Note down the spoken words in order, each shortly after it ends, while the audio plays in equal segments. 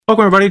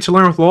Welcome everybody to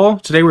Learn with Lowell.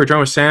 Today we're joined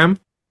with Sam.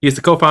 He's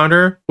the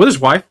co-founder with his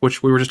wife,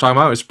 which we were just talking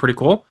about. It's pretty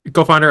cool.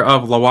 Co-founder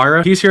of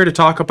LaWayra. He's here to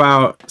talk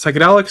about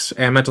psychedelics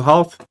and mental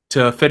health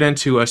to fit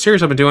into a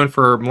series I've been doing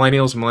for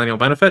millennials and millennial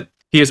benefit.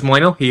 He is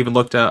millennial. He even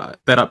looked that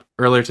up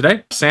earlier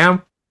today.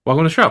 Sam,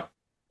 welcome to the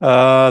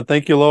show.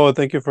 Thank you, Loa.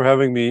 Thank you for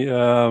having me.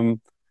 I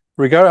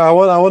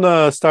want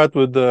to start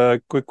with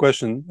a quick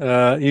question.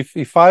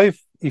 If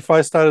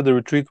I started the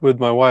retreat with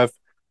my wife,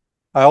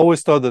 I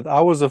always thought that I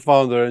was a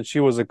founder and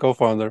she was a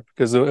co-founder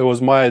because it was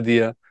my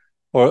idea,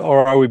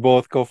 or are we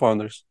both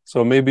co-founders?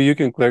 So maybe you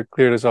can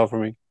clear this out for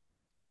me.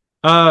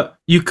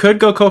 You could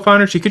go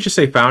co-founders. You could just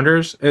say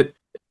founders. It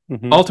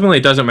Hmm. ultimately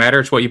it doesn't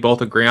matter. It's what you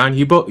both agree on.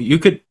 You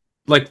could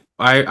like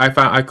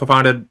I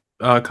co-founded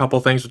a couple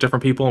things with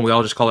different people, and we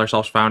all just call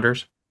ourselves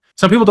founders.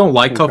 Some people don't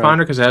like Okay.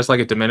 co-founder because it has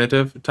like a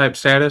diminutive type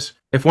status.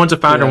 If one's a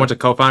founder and Yeah. one's a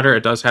co-founder,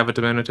 it does have a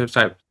diminutive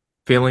type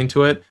feeling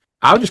to it.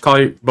 I would just call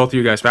you both of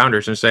you guys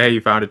founders and say, hey,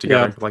 you founded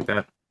Yeah. together like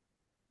that.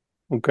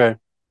 Okay.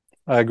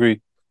 I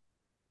agree.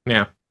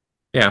 Yeah,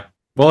 yeah.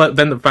 Well,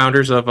 then the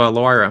founders of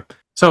LaWayra.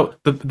 So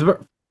the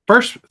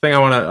first thing I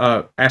want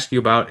to ask you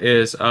about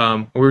is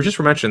we were just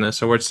mentioning this,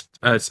 so it's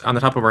on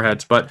the top of our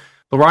heads. But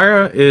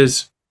LaWayra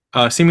is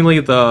seemingly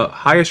the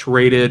highest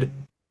rated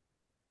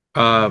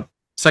uh,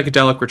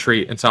 psychedelic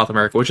retreat in South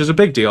America, which is a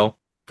big deal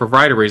for a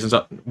variety of reasons.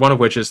 One of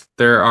which is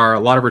there are a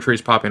lot of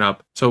retreats popping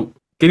up. So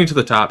getting to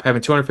the top,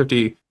 having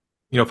 250,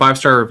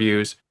 five-star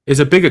reviews is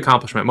a big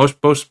accomplishment.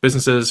 Most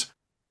businesses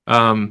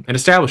in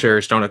established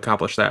areas don't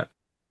accomplish that.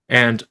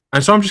 And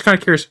so I'm just kind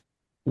of curious,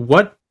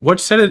 what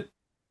set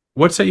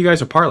you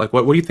guys apart? Like,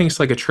 what do you think is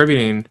like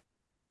attributing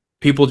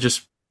people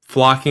just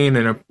flocking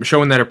and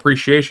showing that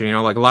appreciation?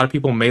 Like a lot of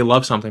people may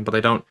love something, but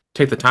they don't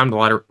take the time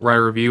to write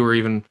a review or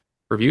even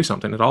review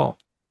something at all.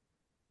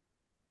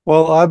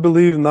 Well, I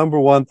believe number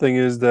one thing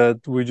is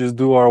that we just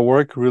do our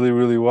work really,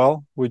 really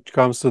well, which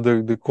comes to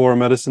the core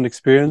medicine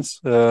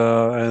experience,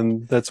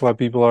 and that's why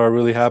people are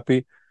really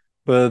happy.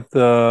 But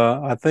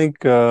I think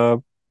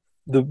the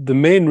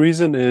main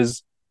reason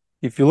is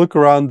if you look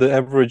around, the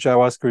average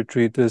ayahuasca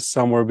retreat is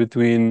somewhere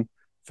between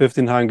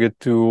 1,500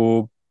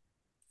 to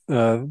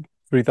uh,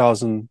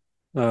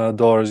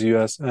 $3,000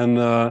 US,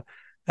 and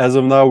as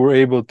of now, we're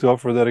able to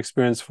offer that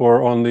experience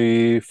for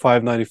only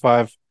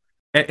 595.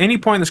 At any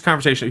point in this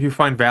conversation, if you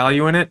find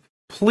value in it,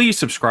 please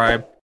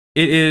subscribe.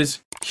 It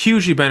is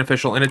hugely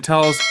beneficial, and it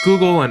tells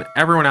Google and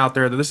everyone out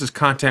there that this is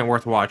content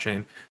worth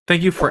watching.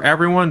 Thank you for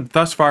everyone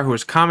thus far who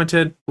has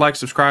commented, liked,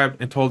 subscribed,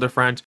 and told their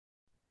friends.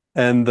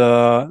 And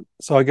so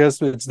I guess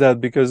it's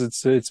that because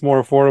it's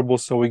more affordable,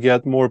 so we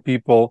get more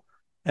people,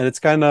 and it's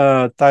kind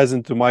of ties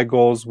into my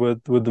goals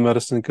with the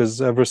medicine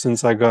because ever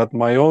since I got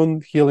my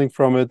own healing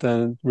from it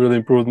and really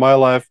improved my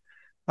life,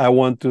 I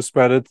want to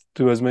spread it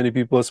to as many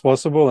people as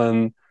possible.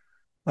 And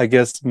I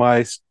guess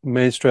my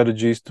main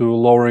strategy is to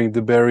lowering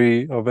the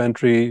barrier of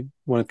entry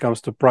when it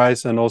comes to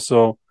price and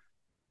also,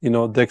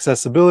 the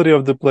accessibility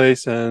of the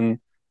place and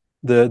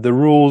the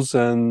rules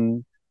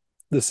and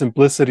the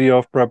simplicity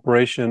of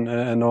preparation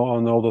and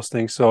all those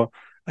things. So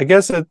I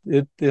guess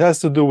it has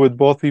to do with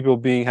both people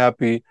being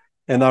happy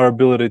and our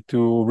ability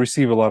to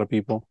receive a lot of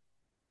people.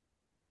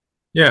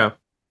 Yeah.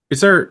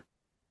 Is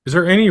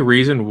there any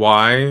reason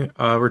why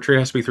retreat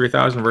has to be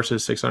 3,000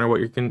 versus 600?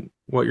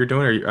 What you're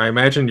doing? I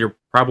imagine you're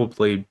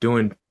probably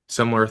doing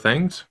similar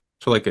things.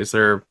 So like, is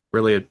there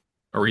really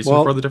a reason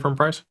for Well, the different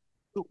price?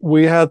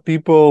 we had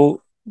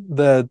people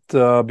that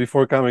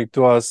before coming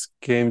to us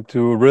came to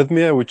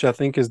Rhythmia, which I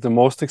think is the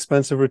most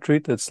expensive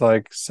retreat. It's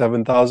like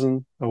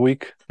 7,000 a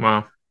week.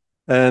 Wow.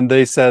 And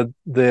they said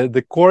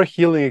the core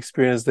healing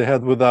experience they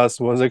had with us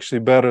was actually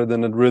better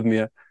than at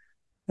Rhythmia.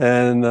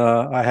 And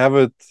I have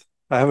it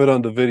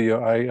on the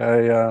video.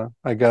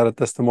 I got a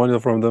testimonial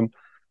from them.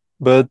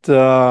 But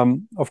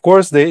of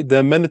course, the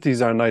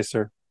amenities are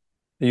nicer.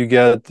 You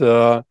get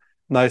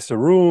nicer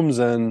rooms,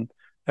 and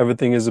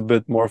everything is a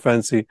bit more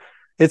fancy.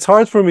 It's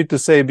hard for me to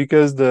say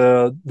because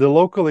the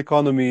local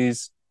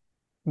economies,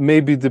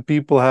 maybe the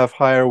people have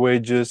higher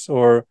wages,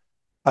 or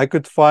I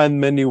could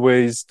find many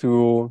ways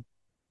to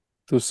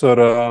sort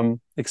of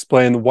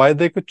explain why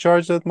they could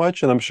charge that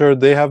much, and I'm sure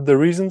they have the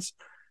reasons.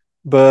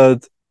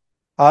 But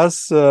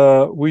us,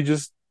 we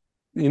just,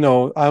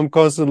 I'm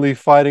constantly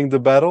fighting the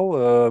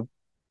battle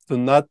to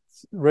not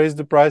raise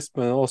the price,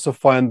 but also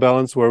find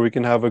balance where we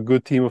can have a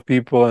good team of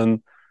people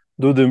and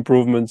do the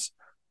improvements.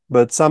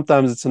 But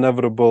sometimes it's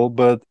inevitable.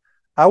 But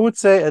I would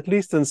say, at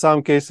least in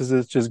some cases,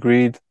 it's just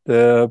greed.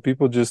 The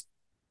people just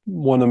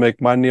want to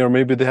make money, or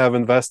maybe they have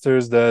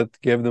investors that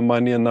gave them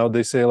money and now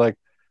they say, like,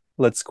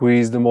 let's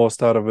squeeze the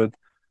most out of it.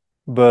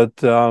 But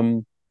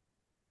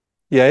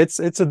yeah, it's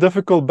a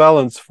difficult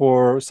balance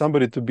for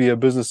somebody to be a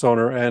business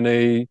owner and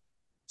a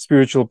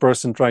spiritual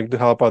person trying to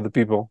help other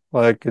people.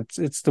 Like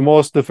it's the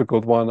most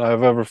difficult one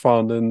I've ever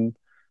found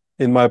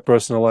in my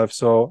personal life.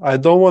 So I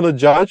don't want to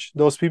judge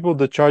those people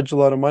that charge a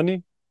lot of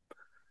money.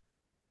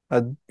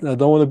 I don't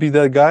want to be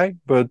that guy,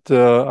 but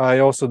I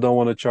also don't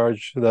want to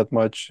charge that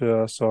much.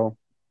 So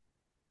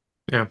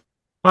Yeah.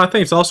 Well, I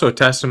think it's also a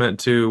testament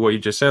to what you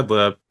just said,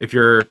 Lib. If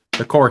you're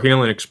the core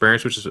healing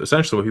experience, which is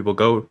essentially what people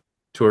go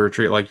to a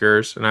retreat like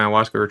yours, an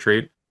ayahuasca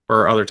retreat,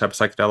 or other type of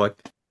psychedelic,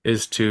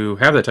 is to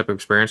have that type of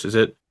experience. Is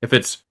it if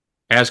it's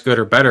as good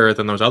or better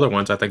than those other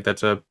ones? I think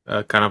that's a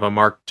kind of a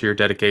mark to your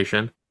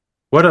dedication.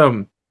 What I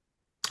don't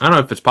know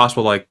if it's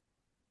possible like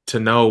to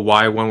know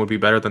why one would be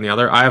better than the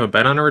other. I haven't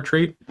been on a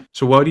retreat,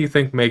 so what do you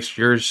think makes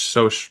yours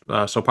so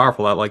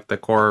powerful? That like the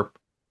core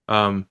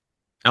um,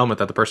 element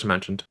that the person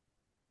mentioned.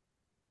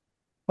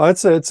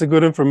 It's a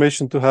good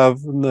information to have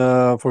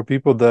for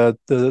people that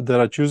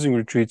are choosing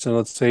retreats, and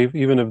let's say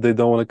even if they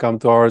don't want to come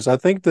to ours. I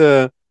think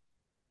the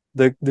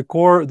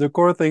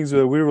core things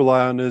that we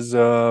rely on is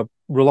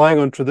relying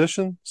on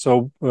tradition.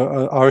 So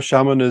our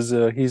shaman is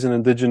he's an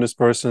indigenous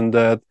person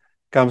that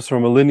comes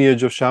from a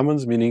lineage of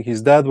shamans, meaning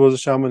his dad was a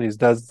shaman, his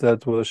dad's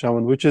dad was a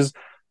shaman, which is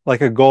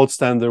like a gold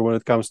standard when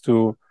it comes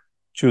to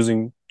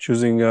choosing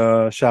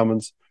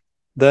shamans.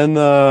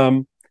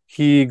 Then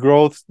he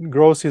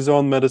grows his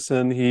own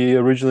medicine. He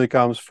originally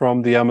comes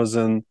from the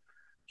Amazon.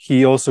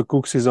 He also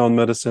cooks his own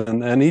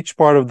medicine, and each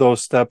part of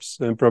those steps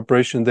in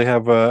preparation, they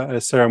have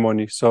a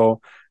ceremony. So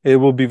it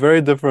will be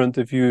very different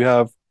if you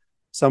have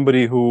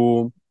somebody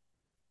who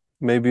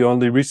maybe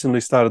only recently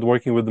started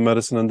working with the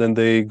medicine and then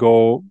they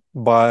go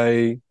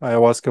buy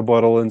ayahuasca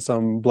bottle in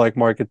some black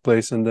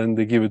marketplace and then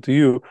they give it to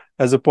you,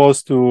 as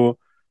opposed to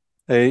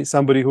a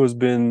somebody who's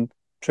been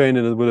trained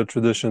in it with a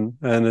tradition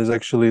and is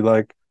actually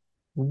like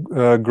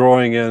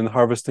growing and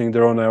harvesting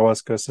their own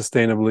ayahuasca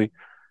sustainably.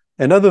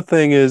 Another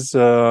thing is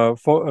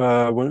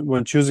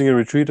when choosing a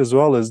retreat as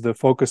well is the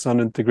focus on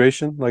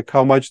integration. Like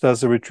how much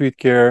does a retreat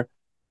care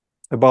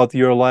about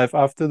your life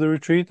after the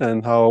retreat,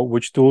 and how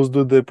which tools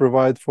do they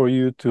provide for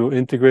you to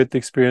integrate the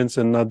experience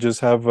and not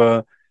just have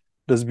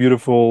this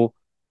beautiful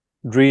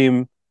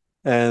dream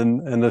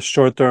and a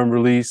short-term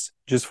release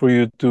just for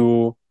you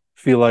to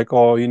feel like,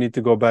 oh, you need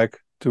to go back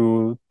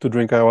to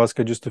drink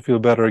ayahuasca just to feel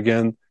better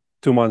again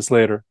 2 months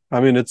later. I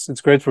mean, it's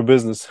great for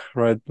business,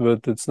 right?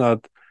 But it's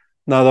not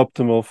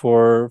optimal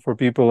for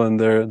people and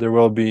their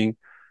well-being.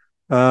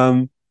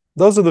 um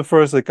those are the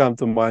first that come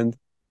to mind.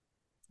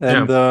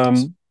 Yeah.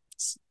 And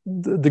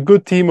the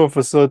good team of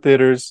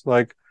facilitators,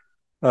 like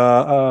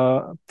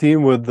a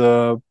team with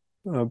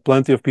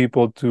plenty of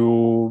people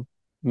to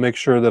make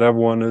sure that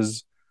everyone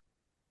is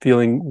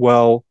feeling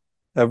well,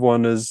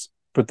 everyone is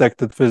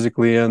protected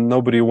physically, and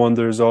nobody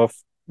wanders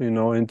off,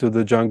 into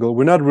the jungle.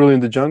 We're not really in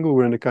the jungle;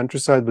 we're in the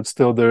countryside, but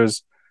still,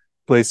 there's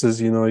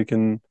places you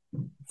can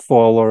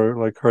fall or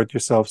like hurt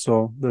yourself.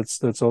 So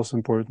that's also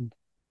important.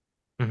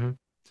 hmm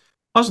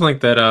I also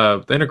think that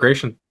the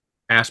integration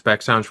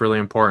aspect sounds really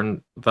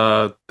important.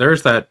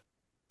 There's that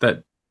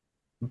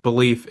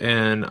belief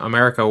in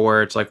America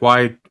where it's like,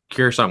 why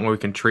cure something when we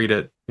can treat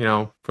it,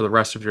 for the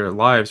rest of your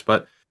lives?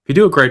 But if you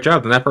do a great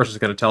job, then that person's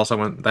going to tell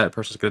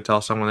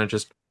someone, and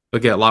just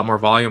you'll get a lot more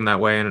volume that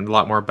way and a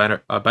lot more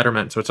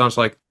betterment. So it sounds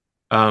like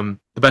the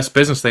best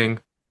business thing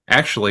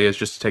actually is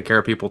just to take care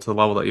of people to the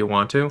level that you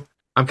want to.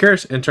 I'm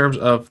curious in terms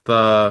of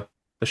the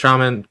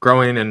shaman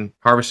growing and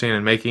harvesting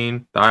and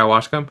making the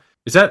ayahuasca.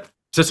 Is that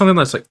something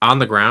that's like on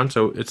the ground?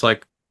 So it's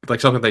like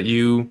something that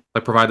you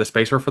like provide the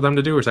space for them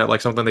to do, or is that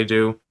like something they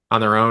do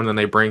on their own and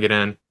they bring it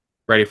in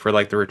ready for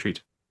like the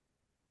retreat?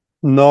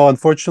 No,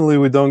 unfortunately,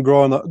 we don't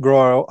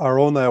grow our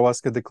own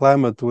ayahuasca. The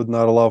climate would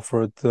not allow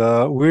for it.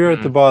 We're at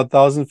Mm, about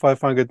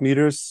 1,500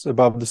 meters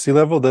above the sea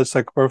level. That's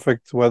like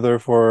perfect weather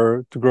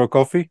for to grow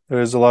coffee.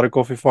 There's a lot of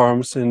coffee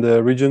farms in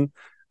the region.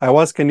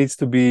 Ayahuasca needs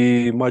to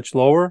be much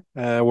lower,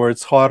 where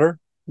it's hotter.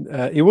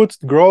 It would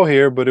grow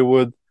here, but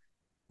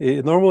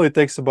it normally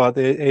takes about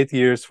 8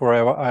 years for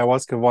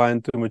ayahuasca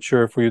vine to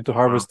mature for you to wow.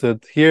 harvest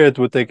it. Here, it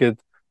would take it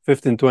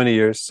 15, 20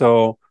 years.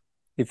 So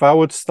if I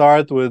would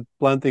start with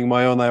planting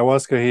my own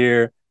ayahuasca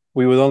here,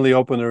 we would only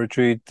open a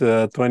retreat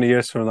 20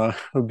 years from now. It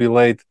would be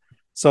late.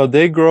 So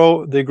they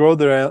grow their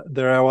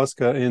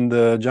ayahuasca in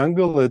the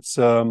jungle. It's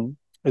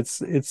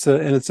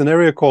an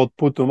area called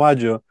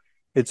Putumayo.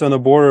 It's on a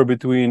border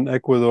between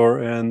Ecuador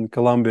and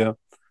Colombia,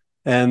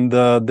 and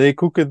they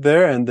cook it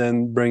there and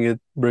then bring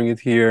it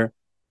here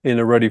in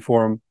a ready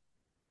form.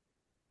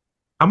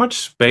 How much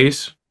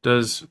space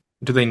do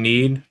they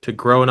need to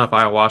grow enough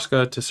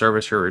ayahuasca to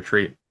service your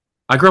retreat?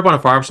 I grew up on a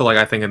farm, so like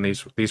I think in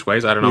these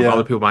ways. I don't know.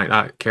 Other Yeah. people might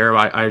not care.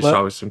 I just Let,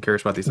 always am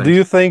curious about these do things.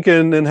 you think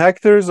in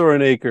hectares or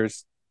in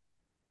acres?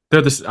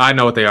 They're this. I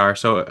know what they are,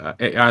 so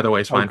either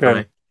way is fine for Okay.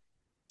 me.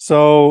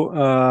 So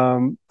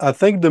I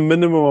think the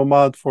minimum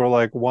amount for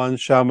like one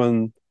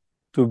shaman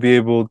to be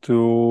able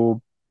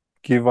to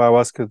give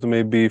ayahuasca to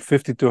maybe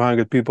 50 to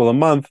 100 people a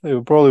month,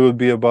 it probably would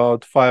be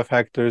about 5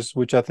 hectares,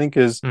 which I think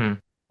is Hmm,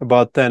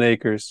 about 10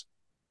 acres.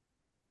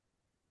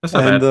 that's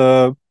not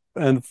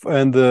And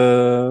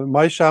bad.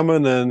 my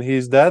shaman and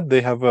his dad,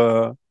 they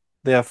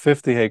have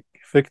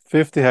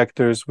 50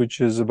 hectares, which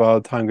is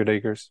about 100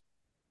 acres.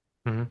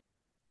 Hmm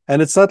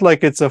And it's not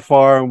like it's a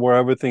farm where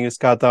everything is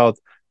cut out.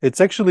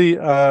 It's actually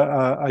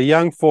a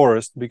young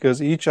forest,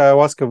 because each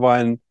ayahuasca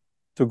vine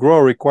to grow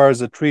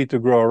requires a tree to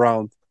grow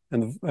around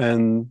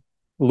and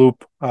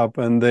loop up.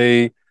 And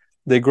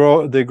they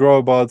grow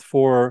about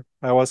four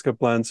ayahuasca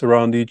plants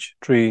around each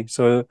tree.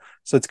 So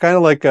it's kind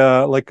of like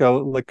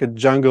a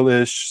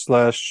jungle-ish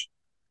slash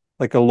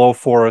like a low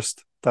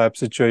forest type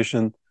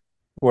situation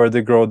where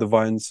they grow the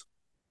vines.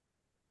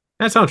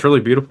 That sounds really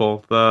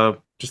beautiful. The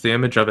just the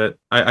image of it,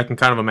 I can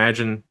kind of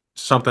imagine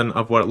something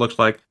of what it looks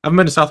like. I haven't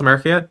been to South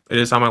America yet. It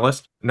is on my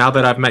list. Now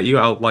that I've met you,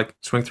 I'll like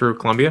swing through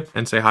Colombia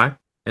and say hi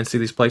and see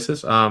these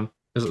places. As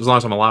long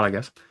as I'm allowed, I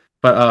guess.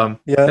 But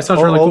Yeah, that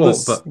sounds really all cool.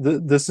 this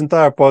But this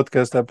entire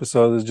podcast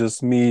episode is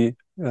just me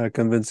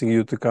convincing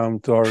you to come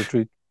to our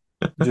retreat.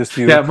 Just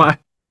you. yeah, my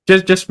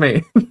just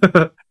me.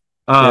 uh,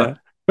 Yeah.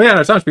 but yeah,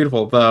 it sounds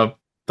beautiful. The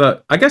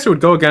I guess it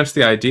would go against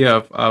the idea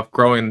of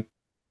growing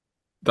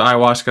the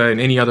ayahuasca in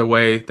any other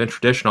way than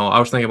traditional. I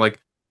was thinking like,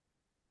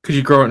 could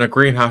you grow it in a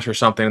greenhouse or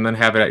something and then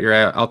have it at your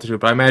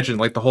altitude? But I imagine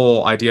like the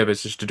whole idea of it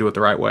is just to do it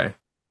the right way.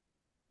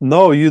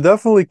 No, you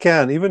definitely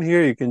can. Even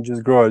here, you can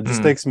just grow it. It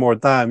just Mm, takes more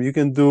time. You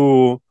can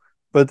do,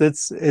 but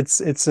it's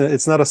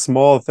not a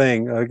small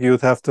thing. Like you'd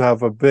have to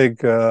have a big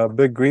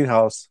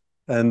greenhouse,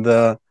 and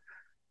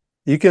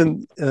you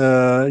can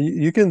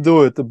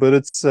do it, but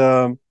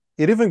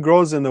it even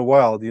grows in the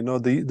wild.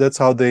 That's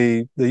how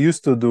they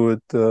used to do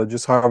it,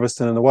 just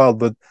harvesting in the wild.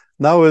 But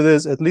now it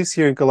is, at least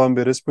here in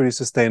Colombia, it is pretty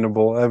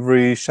sustainable.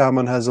 Every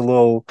shaman has a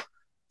little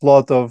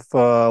plot of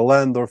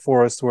land or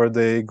forest where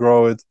they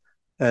grow it,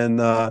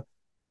 and I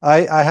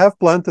have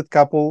planted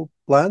couple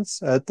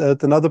plants at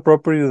another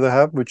property that I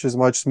have, which is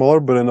much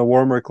smaller but in a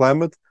warmer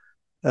climate.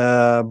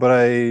 But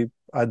I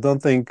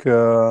don't think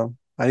I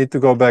need to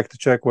go back to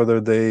check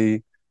whether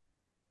they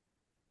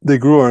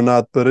grew or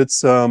not. But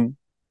it's a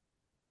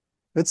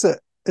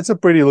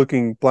pretty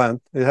looking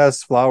plant. It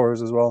has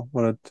flowers as well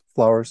when it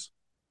flowers.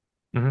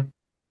 hmm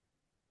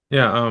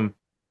Yeah.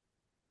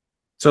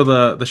 So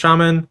the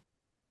shaman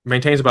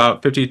maintains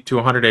about 50 to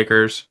 100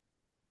 acres,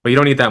 but you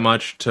don't need that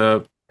much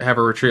to have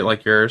a retreat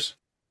like yours,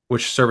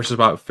 which services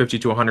about 50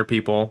 to 100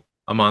 people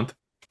a month.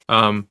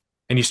 And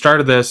you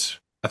started this.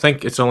 I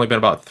think it's only been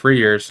about 3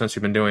 years since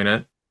you've been doing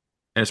it,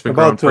 and it's been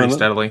growing About pretty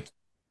steadily.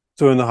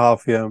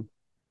 2.5, yeah.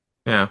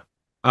 Yeah.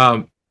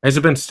 Has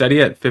it been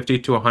steady at 50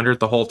 to 100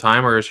 the whole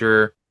time, or is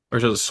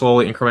it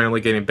slowly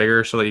incrementally getting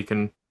bigger so that you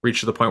can reach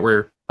to the point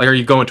where like are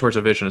you going towards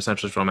a vision?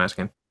 Essentially, is what I'm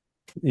asking.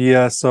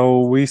 Yeah,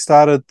 so we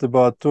started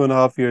about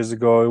 2.5 years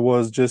ago. It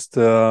was just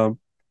a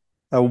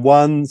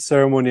one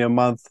ceremony a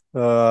month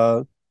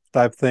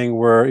type thing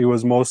where it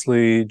was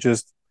mostly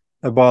just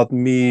about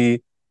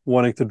me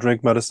wanting to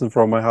drink medicine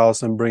from my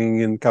house and bringing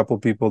in a couple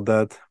people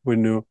that we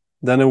knew.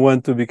 Then it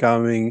went to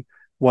becoming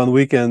one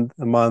weekend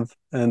a month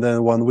and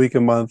then one week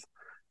a month.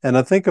 And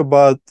I think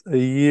about a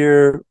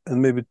year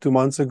and maybe 2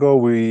 months ago,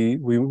 we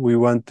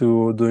went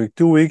to doing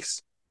 2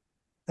 weeks,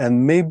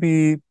 and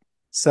maybe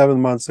 7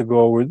 months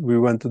ago we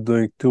went to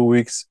doing 2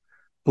 weeks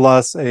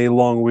plus a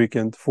long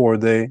weekend 4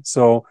 day.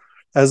 So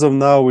as of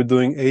now we're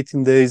doing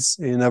 18 days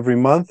in every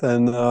month,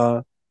 and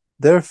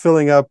they're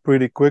filling up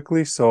pretty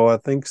quickly. So I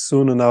think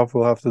soon enough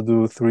we'll have to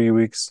do 3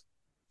 weeks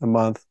a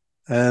month,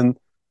 and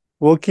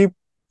we'll keep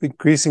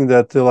increasing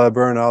that till I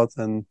burn out,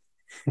 and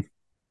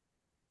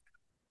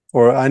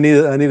or I need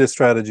a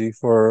strategy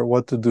for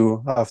what to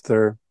do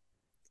after,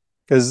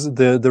 because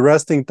the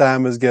resting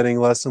time is getting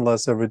less and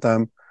less every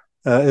time.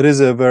 It is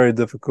a very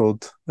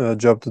difficult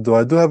job to do.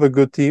 I do have a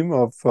good team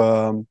of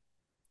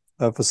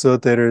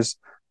facilitators,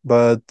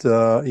 but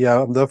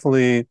yeah, I'm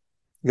definitely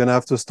gonna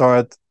have to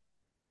start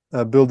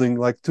building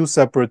like two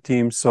separate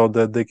teams so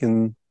that they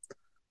can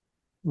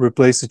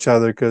replace each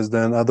other, because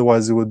then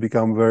otherwise it would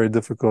become very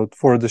difficult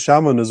for the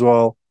shaman as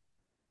well,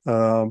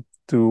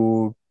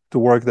 to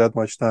work that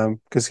much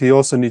time, because he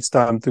also needs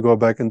time to go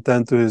back and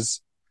tend to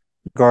his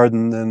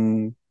garden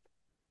and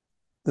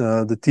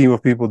the team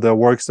of people that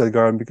works that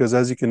garden, because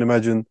as you can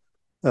imagine,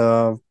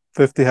 uh,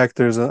 50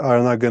 hectares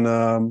are not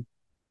gonna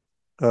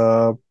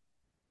uh,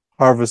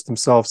 harvest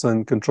themselves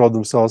and control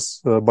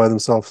themselves by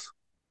themselves.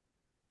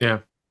 Yeah.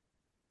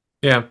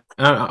 Yeah.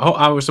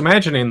 I was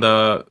imagining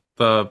their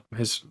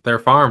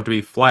farm to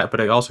be flat, but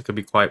it also could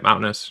be quite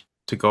mountainous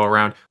to go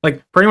around.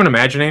 Like for anyone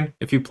imagining,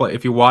 if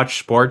you watch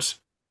sports,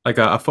 like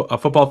a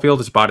football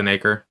field is about an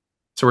acre.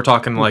 So we're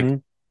talking like Mm-hmm.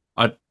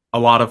 a a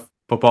lot of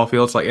football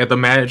fields. Like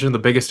imagine the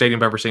biggest stadium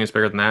I've ever seen is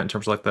bigger than that in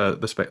terms of like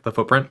the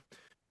footprint.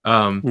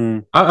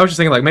 Mm. I was just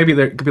thinking like maybe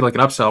there could be like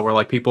an upsell where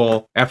like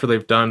people after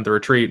they've done the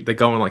retreat they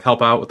go and like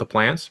help out with the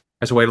plants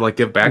as a way to like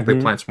give back. They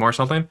Mm-hmm. plant some more or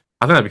something.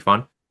 I think that'd be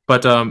fun.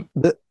 But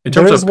in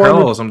There terms of is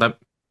parallelism, that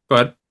go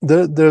ahead.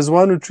 there's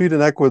one retreat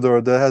in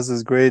Ecuador that has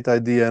this great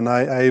idea, and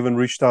I even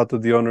reached out to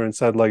the owner and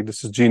said like,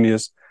 this is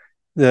genius.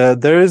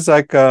 There is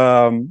like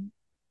a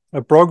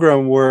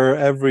program where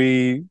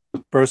every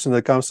person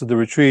that comes to the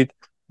retreat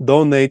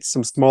donates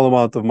some small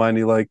amount of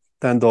money, like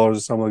 $10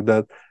 or something like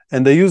that,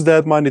 and they use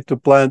that money to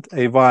plant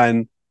a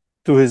vine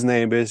to his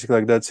name, basically,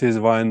 like that's his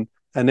vine,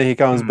 and then he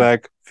comes Mm,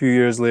 back a few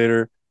years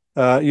later.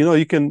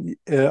 You can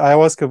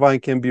ayahuasca vine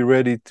can be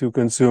ready to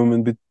consume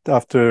and be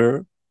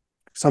after,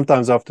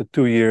 sometimes after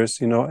 2 years.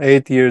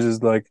 8 years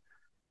is like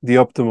the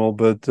optimal,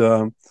 but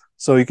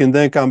so you can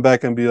then come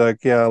back and be like,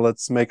 yeah,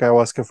 let's make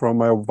ayahuasca from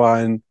my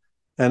vine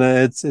and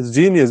it's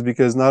genius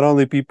because not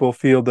only people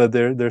feel that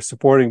they're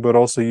supporting, but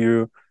also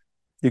you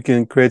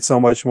can create so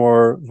much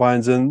more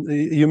vines. And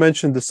you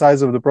mentioned the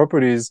size of the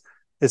properties.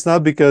 It's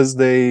not because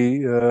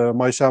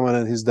my shaman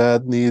and his dad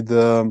need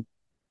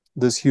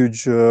this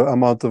huge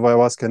amount of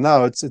ayahuasca now.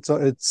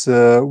 It's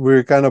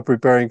we're kind of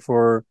preparing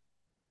for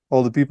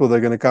all the people that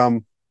are going to come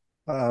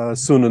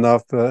soon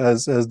enough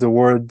as the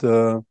word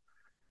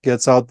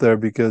gets out there,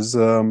 because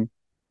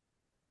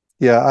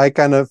yeah, I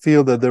kind of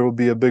feel that there will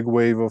be a big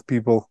wave of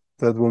people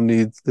that will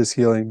need this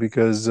healing,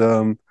 because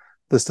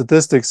the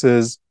statistics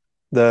is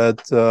that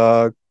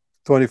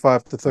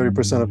 25 to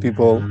 30% of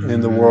people in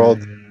the world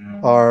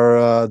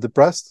are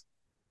depressed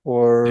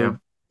or Yeah.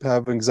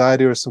 have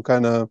anxiety or some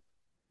kind of,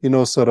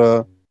 sort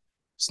of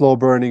slow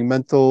burning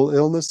mental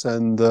illness.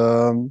 And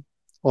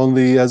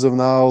only as of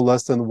now,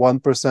 less than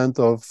 1%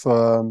 of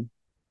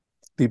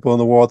people in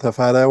the world have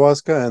had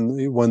ayahuasca.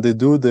 And when they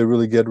do, they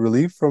really get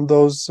relief from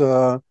those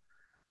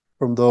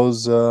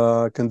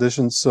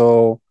conditions. So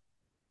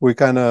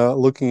we're kind of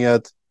looking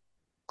at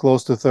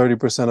close to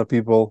 30% of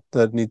people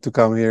that need to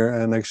come here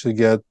and actually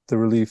get the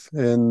relief.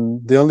 And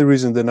the only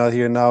reason they're not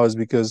here now is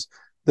because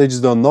they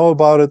just don't know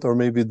about it, or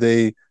maybe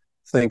they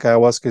think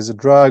ayahuasca is a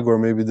drug, or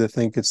maybe they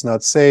think it's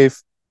not safe.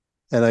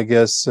 And I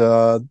guess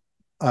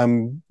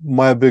I'm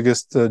my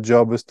biggest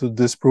job is to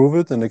disprove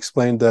it and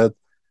explain that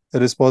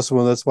it is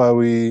possible. That's why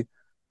we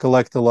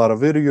collect a lot of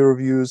video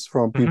reviews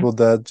from Hmm. people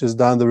that just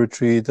done the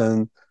retreat.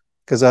 And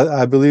because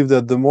I believe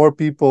that the more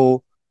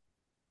people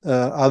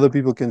other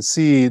people can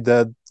see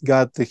that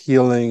got the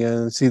healing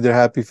and see their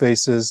happy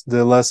faces,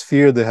 the less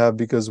fear they have,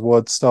 because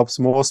what stops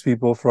most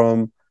people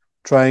from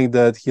trying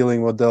that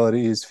healing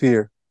modality is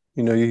fear.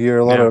 You hear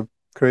a lot Yeah. of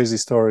crazy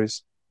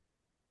stories.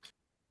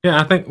 Yeah,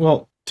 I think,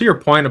 well, to your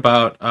point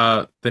about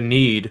the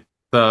need,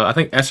 I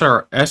think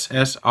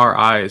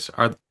SSRIs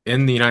are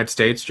in the United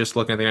States, just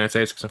looking at the United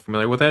States because I'm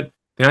familiar with it.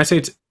 The United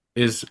States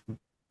is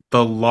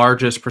the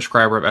largest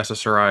prescriber of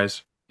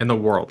SSRIs in the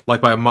world,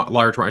 like by a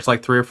large margin. It's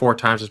like 3 or 4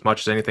 times as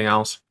much as anything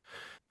else.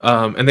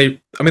 And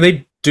I mean,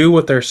 they do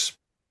what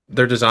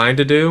they're designed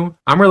to do.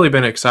 I'm really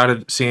been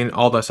excited seeing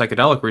all the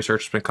psychedelic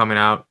research that's been coming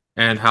out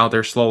and how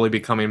they're slowly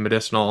becoming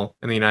medicinal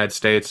in the United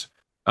States,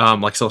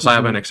 like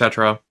psilocybin, Hmm.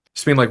 etc.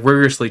 It's been like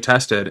rigorously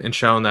tested and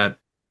shown that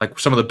like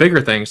some of the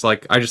bigger things,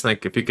 like I just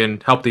think if you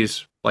can help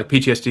these like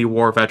PTSD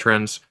war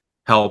veterans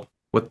help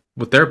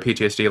with their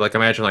PTSD, like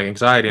imagine like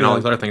anxiety and all Yeah.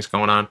 these other things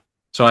going on.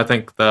 So I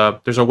think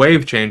there's a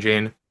wave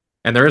changing,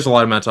 and there is a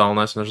lot of mental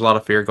illness, and there's a lot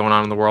of fear going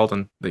on in the world,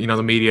 and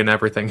the media and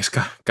everything has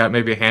got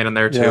maybe a hand in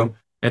there Yeah. too.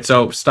 And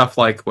so stuff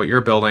like what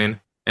you're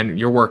building and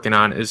you're working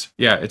on is,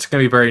 yeah, it's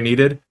going to be very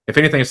needed. If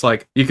anything, it's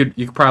like you could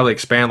probably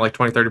expand like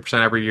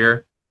 20-30% every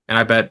year, and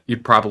I bet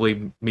you'd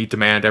probably meet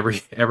demand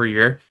every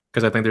year,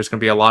 because I think there's going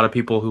to be a lot of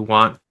people who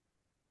want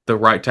the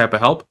right type of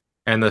help,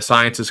 and the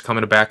science is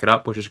coming to back it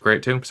up, which is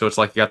great too. So it's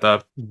like Hmm.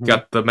 you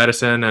got the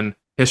medicine and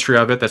history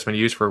of it that's been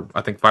used for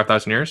I think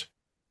 5,000 years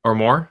or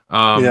more.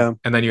 Yeah.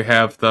 And then you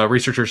have the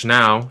researchers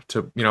now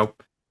to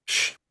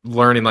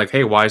learning like,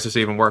 hey, why does this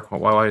even work?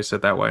 Why is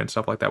it that way and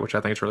stuff like that, which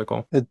I think is really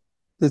cool. It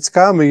it's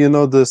coming.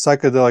 The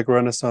psychedelic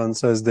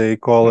renaissance, as they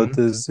call it,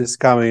 Hmm. is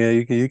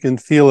coming. You can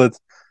feel it.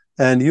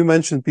 And you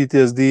mentioned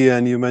PTSD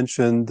and you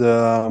mentioned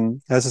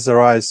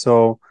SSRIs.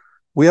 So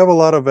we have a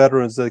lot of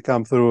veterans that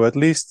come through. At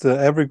least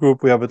every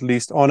group we have at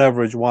least on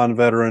average one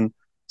veteran.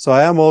 So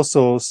I am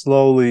also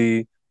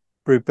slowly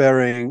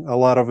preparing a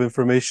lot of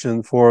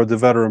information for the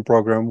veteran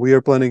program. We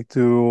are planning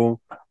to,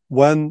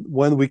 when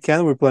we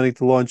can, we're planning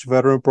to launch a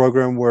veteran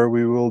program where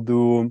we will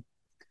do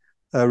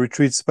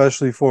retreats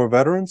especially for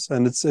veterans,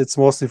 and it's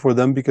mostly for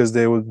them because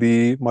they would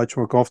be much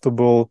more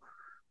comfortable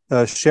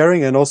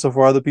sharing, and also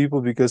for other people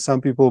because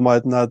some people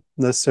might not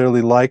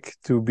necessarily like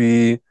to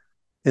be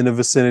in the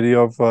vicinity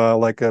of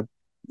like a,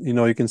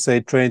 you can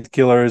say, trained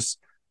killers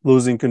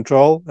losing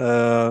control.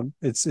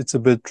 It's a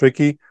bit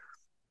tricky.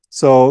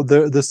 So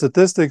the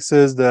statistics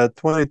is that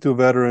 22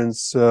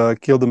 veterans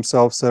kill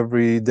themselves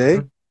every day,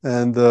 Hmm.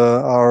 and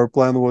our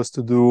plan was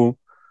to do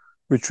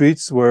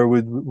retreats where we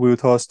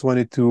would host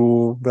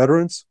 22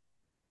 veterans,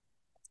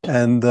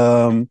 and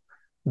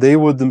they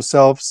would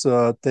themselves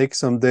take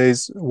some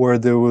days where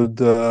they would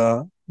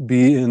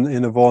be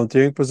in a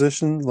volunteering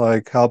position,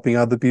 like helping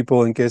other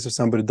people in case if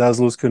somebody does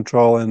lose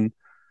control and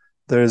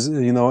there's,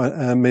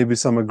 and maybe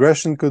some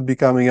aggression could be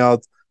coming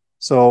out.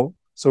 So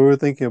we were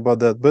thinking about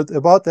that. But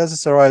about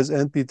SSRIs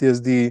and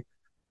PTSD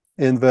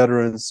in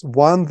veterans,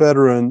 one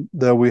veteran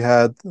that we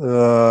had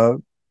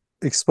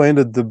explained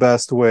it the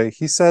best way.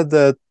 He said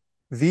that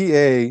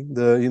VA,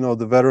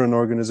 the veteran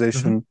Hmm.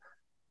 organization,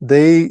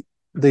 they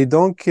they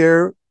don't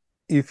care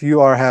if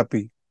you are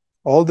happy.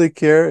 All they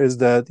care is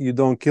that you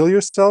don't kill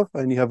yourself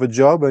and you have a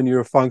job and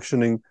you're a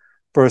functioning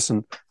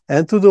person.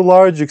 And to the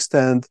large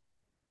extent,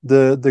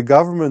 the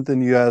government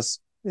in US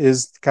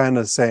is kind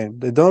of same.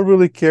 They don't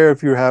really care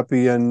if you're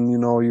happy and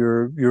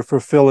you're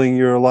fulfilling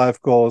your life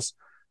goals.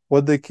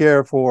 What they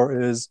care for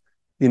is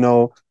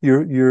you're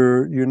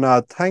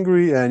not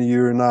hungry and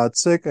you're not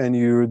sick and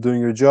you're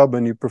doing your job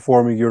and you're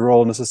performing your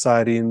role in a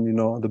society and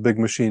the big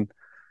machine.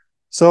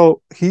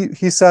 So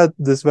he said,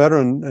 this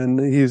veteran, and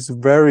he's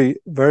very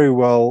very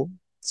well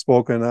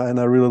spoken, and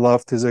I really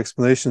loved his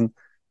explanation.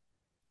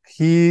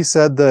 He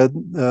said that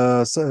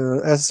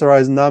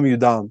SSRIs numb you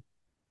down,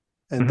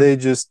 and Hmm. they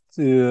just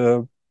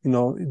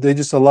they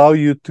just allow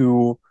you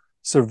to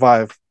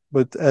survive,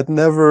 but at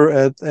never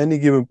at any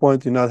given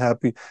point you're not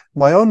happy.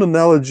 My own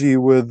analogy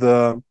with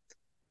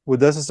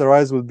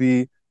SSRIs would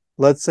be,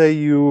 let's say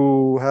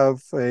you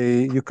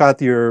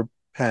cut your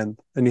hand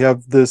and you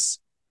have this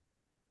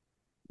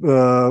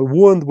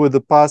wound with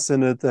the pus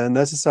in it, and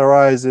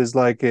SSRIs is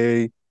like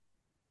a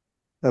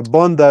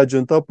bondage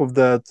on top of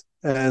that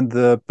and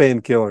the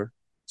painkiller.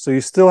 So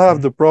you still have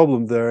Hmm. the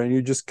problem there, and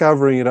you're just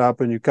covering it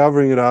up and you're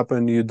covering it up,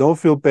 and you don't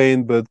feel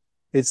pain, but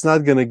it's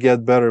not going to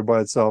get better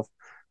by itself.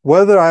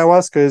 Whether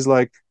ayahuasca is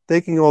like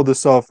taking all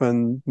this off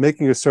and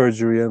making a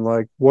surgery and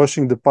like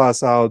washing the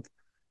pus out,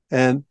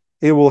 and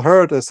it will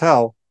hurt as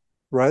hell,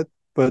 right?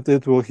 But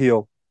it will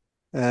heal.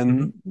 Hmm.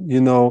 And,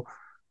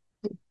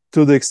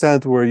 to the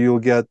extent where you'll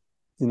get,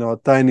 a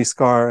tiny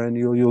scar and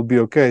you'll be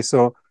okay.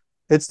 So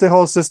it's the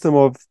whole system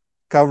of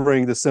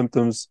covering the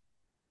symptoms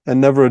and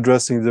never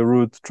addressing the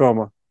root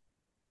trauma.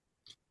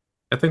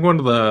 I think one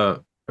of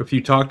the if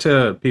you talk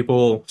to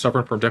people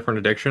suffering from different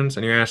addictions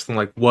and you ask them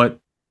like what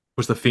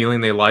was the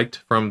feeling they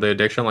liked from the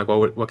addiction, like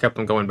what kept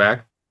them going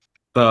back,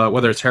 the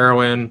whether it's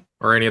heroin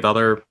or any of the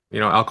other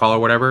alcohol or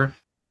whatever,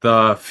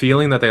 the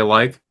feeling that they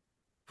like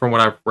from what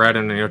I've read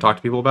and talked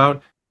to people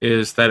about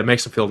is that it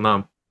makes them feel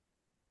numb.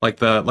 Like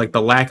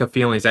the lack of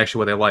feeling is actually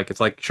what they like. It's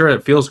like sure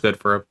it feels good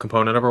for a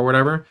component of it or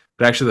whatever,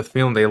 but actually the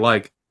feeling they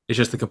like is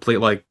just the complete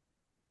like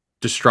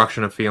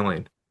destruction of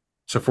feeling.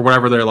 So for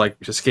whatever they're like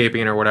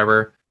escaping or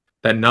whatever,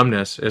 that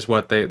numbness is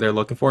what they're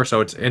looking for.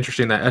 So it's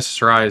interesting that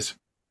SSRIs,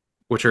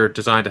 which are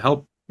designed to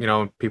help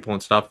people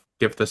and stuff,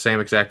 give the same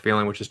exact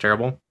feeling, which is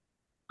terrible.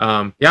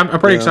 Yeah, I'm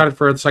pretty Yeah. excited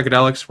for the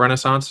psychedelics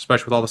renaissance,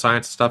 especially with all the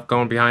science and stuff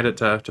going behind it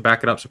to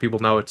back it up, so people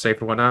know it's safe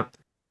and whatnot.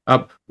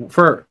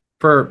 For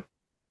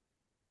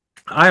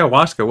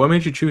ayahuasca, what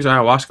made you choose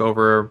ayahuasca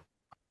over?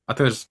 I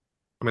think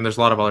there's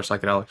a lot of other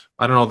psychedelics.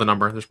 I don't know the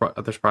number. There's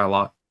probably a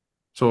lot.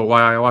 So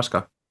why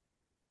ayahuasca?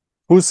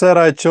 Who said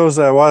I chose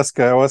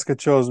ayahuasca? Ayahuasca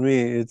chose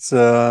me.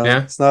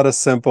 Yeah. It's not as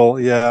simple.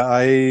 Yeah,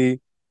 I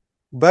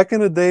back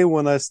in the day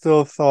when I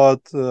still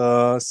thought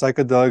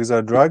psychedelics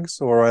are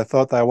drugs, or I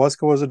thought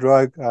ayahuasca was a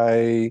drug,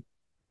 I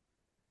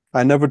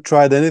never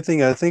tried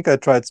anything. I think I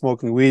tried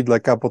smoking weed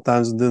like a couple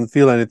times and didn't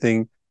feel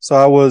anything. So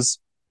I was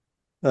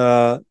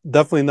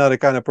definitely not the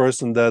kind of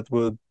person that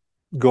would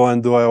go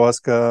and do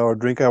ayahuasca or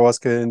drink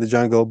ayahuasca in the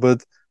jungle.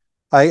 But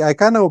I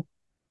kind of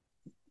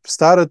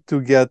started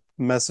to get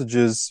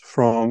messages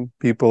from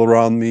people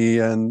around me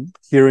and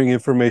hearing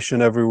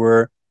information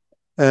everywhere.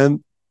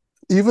 And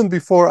even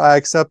before I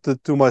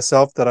accepted to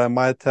myself that I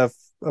might have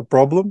a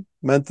problem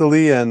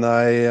mentally and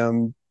I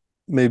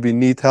maybe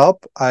need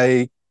help,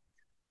 I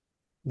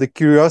the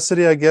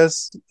curiosity I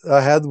guess I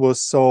had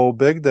was so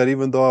big that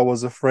even though I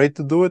was afraid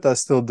to do it, I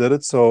still did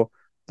it. So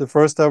the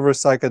first ever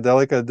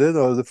psychedelic I did,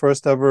 or the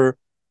first ever,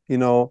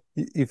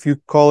 if you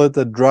call it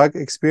a drug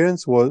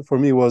experience, was for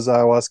me was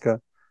ayahuasca.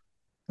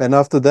 And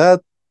after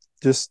that,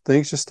 just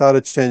things just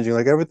started changing.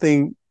 Like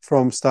everything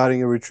from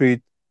starting a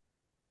retreat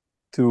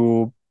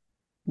to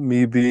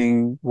me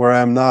being where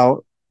I am now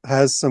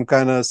has some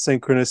kind of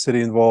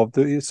synchronicity involved.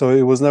 So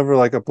it was never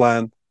like a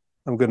plan.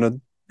 I'm gonna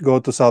go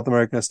to South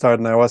America and start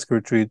an ayahuasca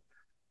retreat.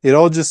 It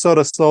all just sort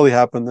of slowly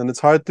happened, and it's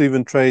hard to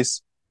even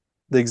trace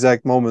the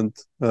exact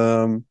moment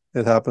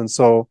it happened.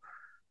 So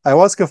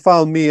ayahuasca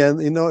found me, and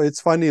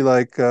it's funny.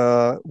 Like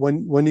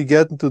when you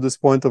get into this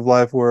point of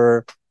life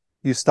where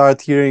you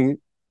start hearing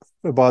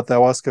about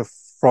ayahuasca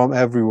from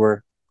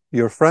everywhere.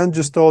 Your friend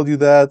just told you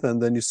that,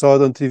 and then you saw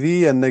it on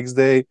TV, and next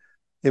day,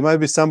 it might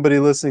be somebody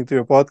listening to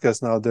your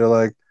podcast now. They're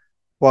like,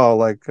 wow,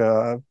 like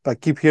I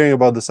keep hearing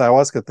about this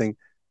ayahuasca thing.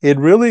 It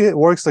really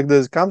works like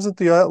this. It comes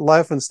into your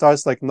life and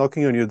starts like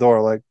knocking on your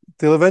door, like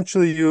till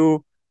eventually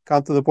you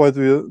come to the point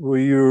where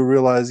you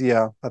realize,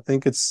 yeah, I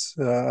think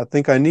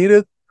I need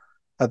it.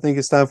 I think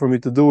it's time for me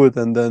to do it.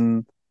 And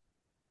then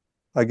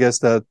I guess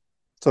that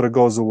sort of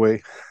goes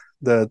away,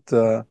 that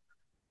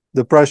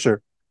the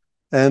pressure.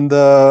 And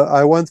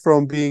I went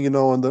from being,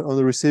 on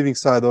the receiving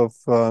side of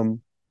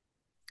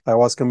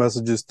ayahuasca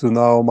messages to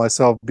now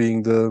myself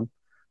being the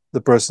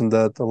person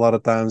that a lot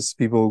of times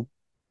people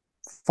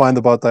find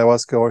about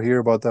ayahuasca or hear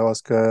about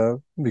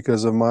ayahuasca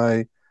because of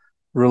my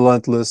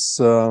relentless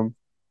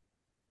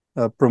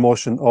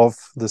promotion of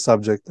the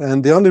subject.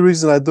 And the only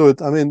reason I do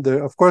it, I mean,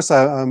 of course,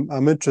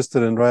 I'm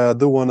interested in, right? I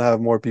do want to have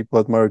more people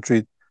at my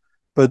retreat,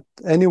 but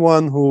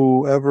anyone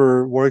who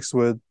ever works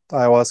with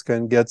ayahuasca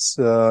and gets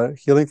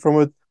healing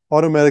from it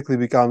automatically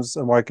becomes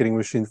a marketing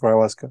machine for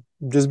ayahuasca,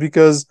 just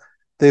because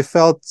they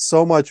felt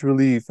so much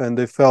relief and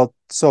they felt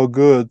so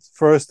good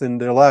first in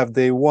their life.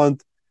 They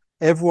want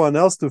everyone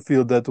else to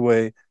feel that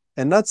way,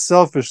 and not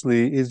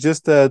selfishly. It's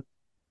just that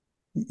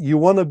you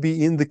want to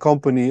be in the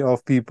company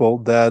of people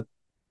that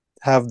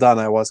have done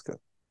ayahuasca.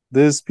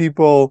 These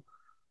people,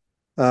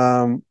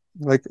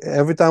 like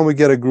every time we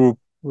get a group,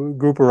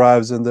 group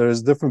arrives and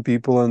there's different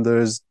people and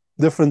there's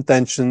different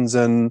tensions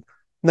and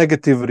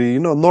negativity,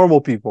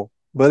 normal people.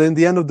 But in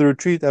the end of the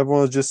retreat,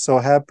 everyone's just so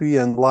happy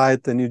and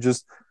light, and you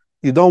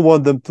don't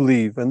want them to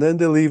leave. And then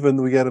they leave,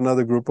 and we get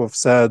another group of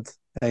sad,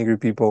 angry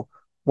people.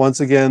 Once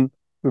again,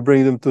 we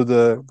bring them to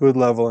the good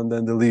level, and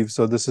then they leave.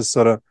 So this is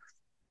sort of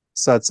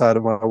sad side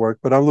of my work.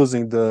 But I'm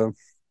losing the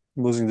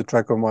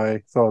track of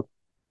my thought.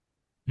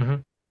 Hmm.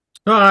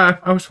 No,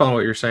 I was following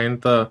what you're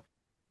saying.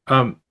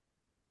 Um,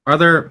 are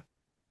there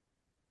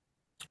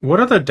what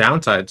are the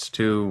downsides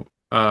to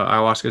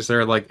ayahuasca? Is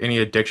there like any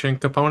addiction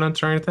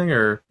components or anything,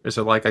 or is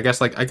it I guess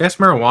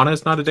marijuana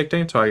is not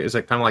addicting, so is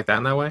it kind of like that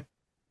in that way?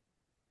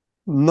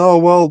 No,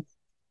 well,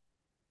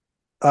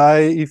 I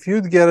if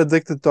you'd get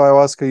addicted to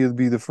ayahuasca, you'd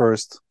be the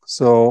first.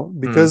 So Hmm.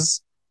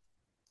 because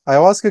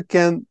ayahuasca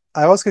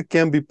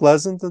can be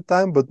pleasant at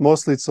time, but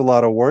mostly it's a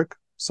lot of work.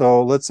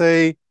 So let's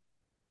say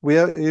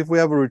if we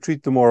have a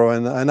retreat tomorrow,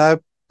 and I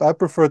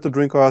prefer to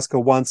drink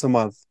ayahuasca once a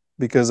month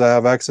because I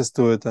have access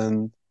to it,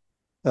 and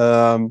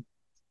um,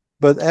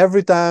 but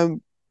every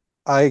time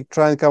I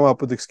try and come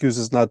up with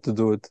excuses not to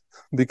do it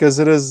because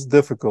it is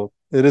difficult.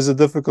 It is a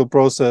difficult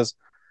process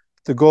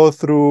to go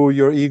through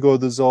your ego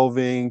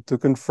dissolving, to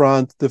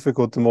confront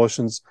difficult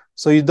emotions.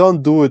 So you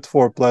don't do it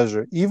for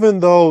pleasure, even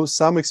though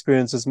some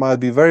experiences might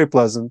be very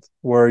pleasant,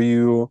 where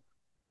you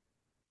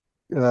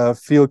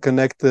feel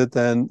connected,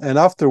 and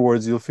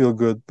afterwards you'll feel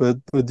good. But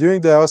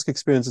during the ayahuasca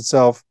experience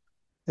itself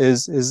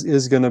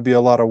is going to be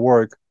a lot of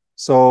work.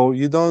 So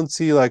you don't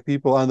see like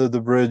people under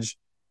the bridge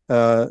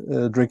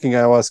drinking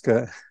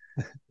ayahuasca.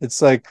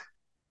 It's like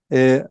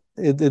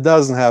it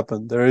doesn't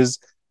happen. There is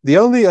the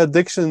only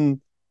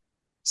addiction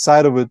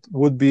side of it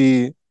would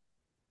be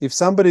if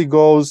somebody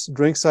goes,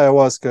 drinks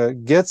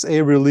ayahuasca, gets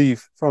a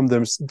relief from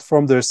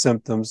their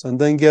symptoms, and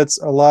then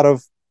gets a lot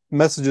of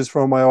messages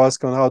from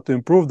ayahuasca on how to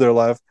improve their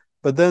life,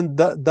 but then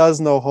does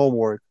no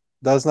homework,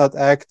 does not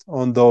act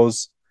on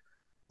those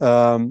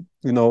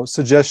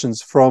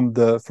suggestions from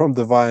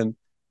the vine,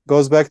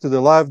 goes back to the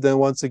life. Then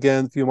once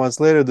again, a few months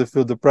later, they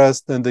feel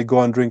depressed, then they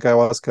go and drink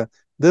ayahuasca.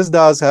 This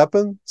does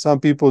happen. Some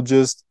people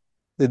just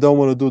they don't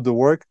want to do the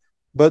work,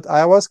 but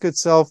ayahuasca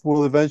itself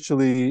will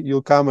eventually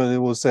you'll come and it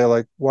will say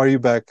like, "Why are you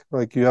back?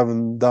 Like you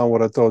haven't done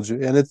what I told you."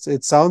 And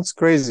it sounds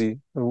crazy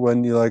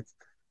when you like,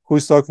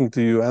 who's talking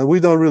to you, and we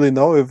don't really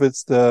know if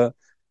it's the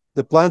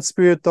plant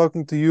spirit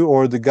talking to you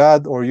or the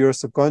God or your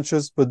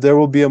subconscious, but there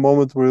will be a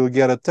moment where you'll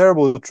get a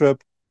terrible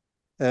trip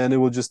and it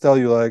will just tell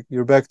you like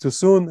you're back too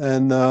soon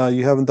and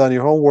you haven't done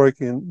your homework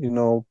and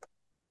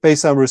pay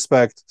some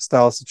respect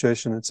style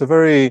situation. It's a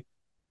very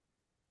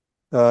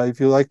if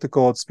you like to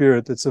call it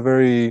spirit, it's a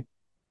very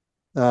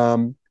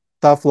um,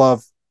 tough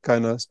love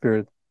kind of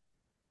spirit.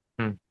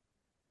 Hmm.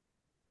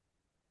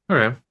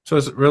 Okay, so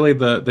it's really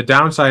the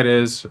downside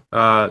is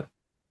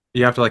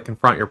you have to like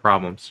confront your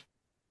problems.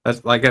 That's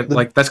the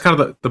like that's kind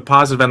of the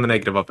positive and the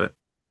negative of it.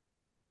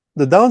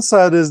 the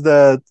downside is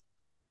that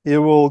it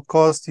will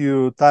cost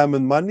you time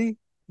and money.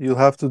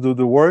 You'll have to do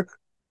the work,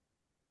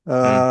 Hmm.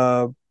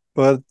 uh,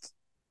 but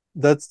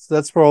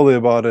that's probably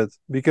about it.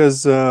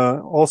 Because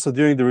also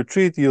during the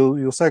retreat,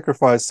 you'll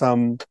sacrifice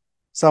some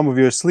of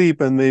your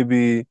sleep and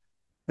maybe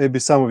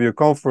some of your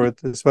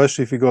comfort,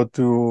 especially if you go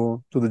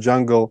to the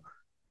jungle.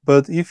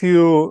 But if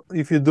you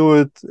do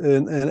it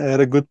at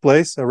a good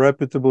place, a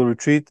reputable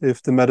retreat,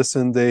 if the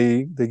medicine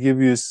they give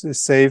you is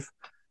safe,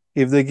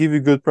 if they give you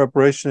good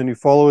preparation and you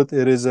follow it,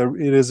 it is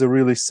a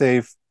really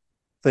safe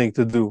thing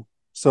to do.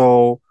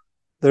 So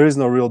there is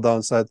no real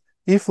downside.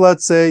 If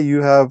let's say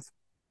you have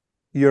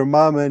your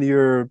mom and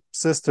your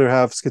sister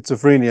have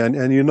schizophrenia,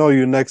 and you know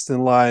you're next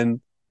in line,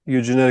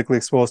 you're genetically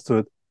exposed to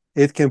it,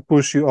 it can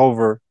push you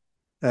over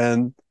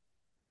and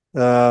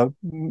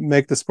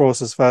make this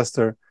process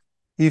faster.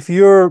 If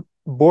you're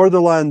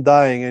borderline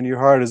dying and your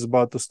heart is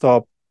about to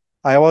stop,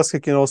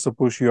 ayahuasca can also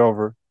push you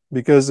over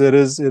because it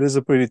is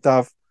a pretty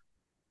tough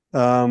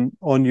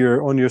on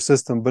your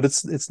system, but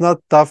it's not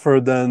tougher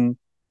than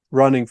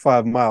running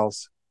 5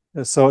 miles.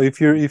 So if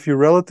you're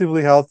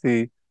relatively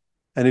healthy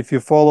and if you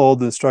follow all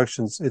the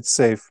instructions, it's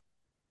safe.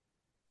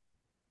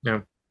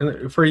 Yeah,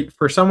 and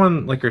for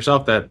someone like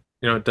yourself that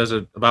does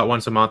it about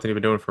once a month and you've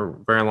been doing it for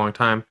a very long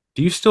time,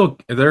 do you still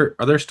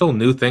are there still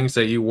new things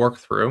that you work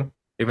through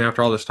even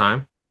after all this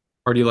time,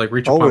 or do you like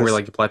reach a point where Always.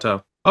 like you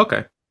plateau?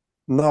 Okay.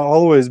 No,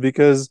 always,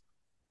 because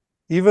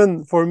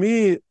even for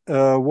me,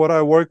 what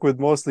I work with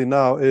mostly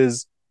now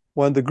is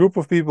when the group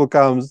of people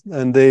comes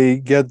and they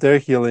get their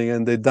healing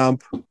and they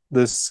dump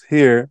this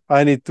here,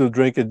 I need to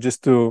drink it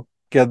just to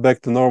get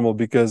back to normal.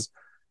 Because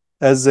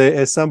as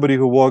somebody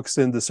who walks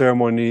in the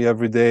ceremony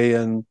every day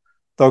and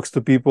talks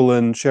to people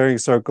in sharing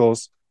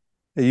circles,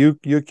 you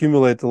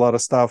accumulate a lot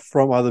of stuff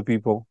from other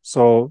people.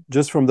 So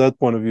just from that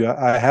point of view,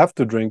 I have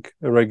to drink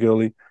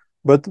regularly.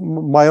 But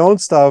my own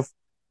stuff,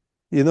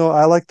 I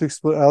like to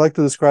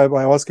describe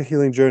ayahuasca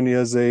healing journey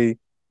as a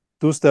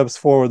two steps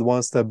forward,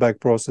 one step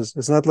back process.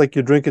 It's not like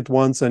you drink it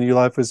once and your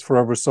life is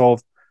forever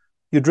solved.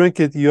 You drink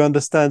it, you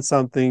understand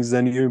some things,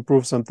 then you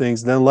improve some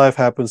things, then life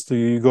happens to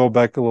you, you go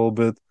back a little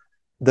bit,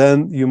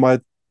 then you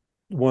might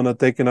want to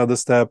take another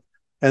step.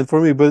 And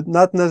for me, but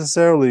not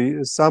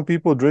necessarily. Some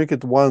people drink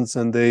it once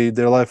and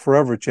their life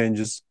forever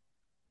changes.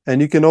 And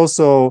you can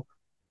also,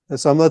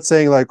 so I'm not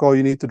saying like, oh,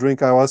 you need to drink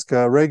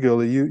ayahuasca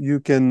regularly. You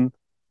can,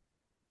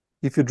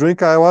 if you drink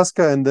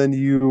ayahuasca and then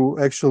you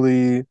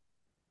actually,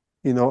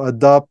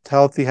 adopt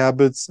healthy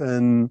habits,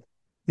 and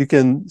you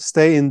can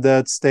stay in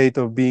that state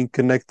of being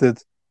connected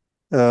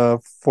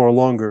for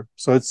longer.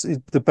 So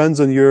it depends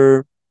on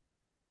your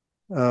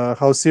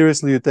how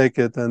seriously you take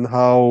it, and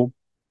how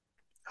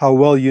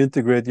well you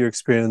integrate your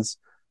experience,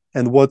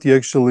 and what you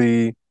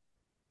actually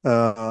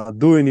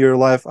do in your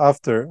life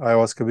after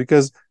ayahuasca.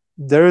 Because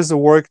there is a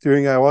work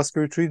during ayahuasca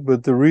retreat,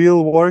 but the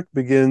real work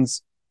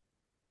begins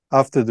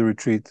after the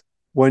retreat.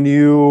 When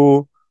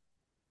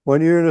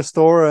you're in a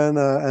store and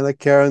a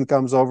Karen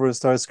comes over and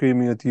starts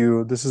screaming at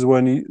you, this is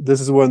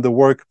when the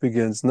work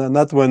begins.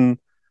 Not when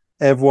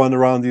everyone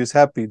around you is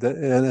happy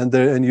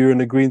and you're in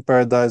a green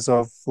paradise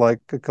of like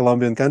a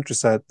Colombian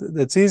countryside.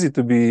 It's easy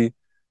to be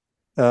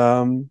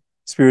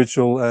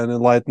spiritual and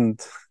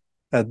enlightened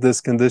at these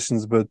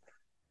conditions, but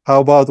how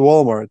about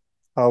Walmart?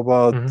 How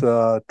about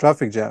Hmm.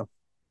 traffic jam?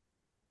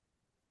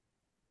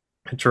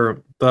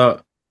 True.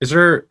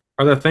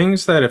 Are there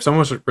things that if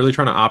someone's really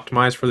trying to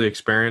optimize for the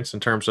experience in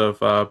terms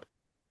of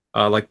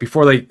like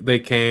before they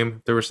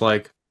came, there was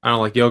like I don't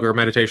know, like yoga or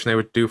meditation they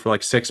would do for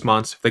like 6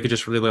 months. If they could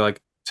just really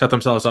like set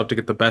themselves up to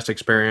get the best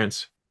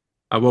experience,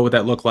 what would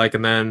that look like?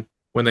 And then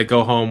when they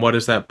go home, what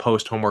does that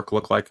post homework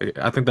look like?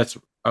 I think that's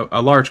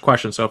a large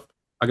question. So if,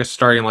 I guess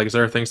starting like, is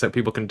there things that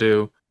people can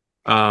do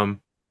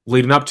um,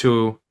 leading up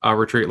to a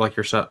retreat like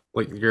yours,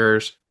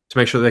 to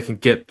make sure they can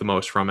get the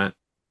most from it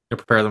and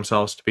prepare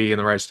themselves to be in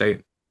the right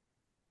state?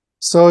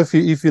 So if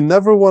you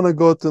never want to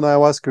go to an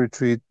ayahuasca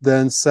retreat,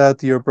 then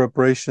set your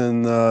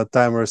preparation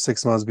timer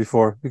 6 months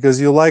before, because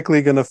you're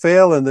likely gonna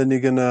fail, and then you're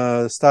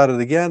gonna start it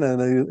again,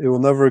 and it will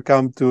never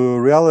come to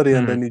reality,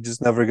 and then Hmm. you're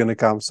just never gonna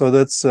come. So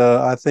that's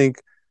I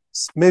think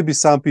maybe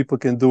some people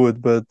can do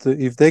it, but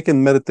if they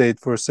can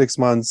meditate for 6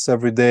 months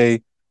every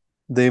day,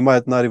 they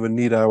might not even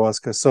need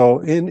ayahuasca.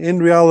 So in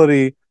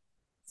reality,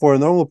 for a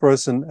normal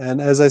person,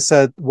 and as I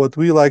said, what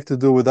we like to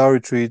do with our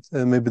retreat,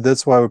 and maybe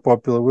that's why we're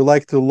popular, we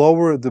like to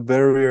lower the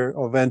barrier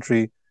of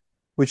entry,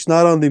 which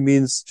not only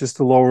means just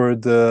to lower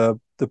the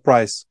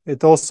price,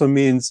 it also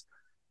means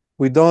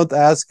we don't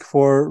ask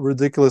for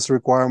ridiculous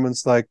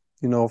requirements like,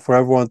 for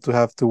everyone to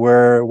have to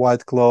wear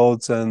white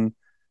clothes and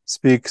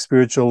speak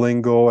spiritual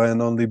lingo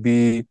and only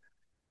be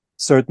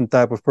certain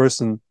type of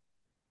person.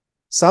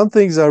 Some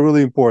things are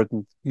really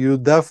important. You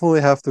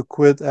definitely have to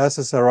quit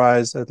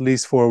SSRIs at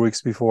least 4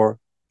 weeks before.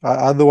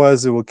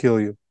 Otherwise, it will kill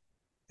you.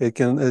 It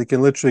can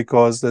literally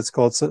cause, that's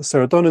called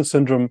serotonin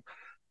syndrome,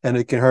 and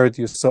it can hurt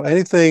you. So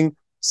anything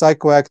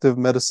psychoactive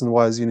medicine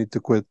wise, you need to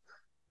quit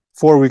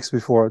 4 weeks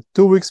before.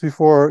 2 weeks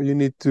before, you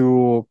need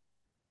to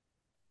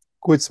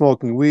quit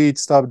smoking weed,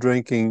 stop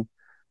drinking.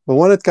 But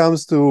when it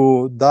comes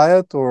to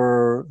diet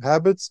or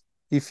habits,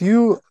 if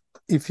you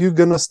if you're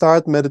gonna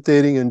start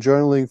meditating and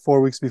journaling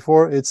 4 weeks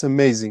before, it's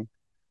amazing.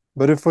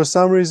 But if for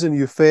some reason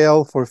you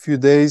fail for a few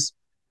days,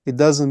 it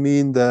doesn't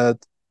mean that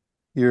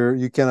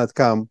you cannot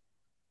come.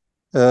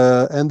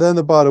 And then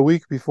about a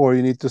week before,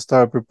 you need to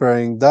start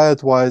preparing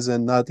diet wise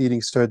and not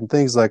eating certain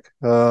things like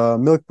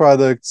milk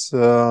products,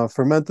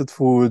 fermented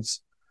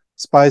foods,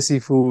 spicy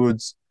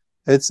foods.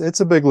 It's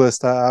a big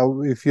list.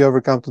 If you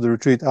ever come to the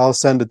retreat, I'll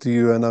send it to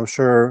you, and I'm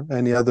sure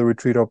any other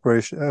retreat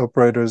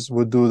operators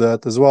would do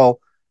that as well.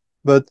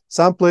 But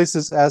some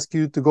places ask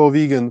you to go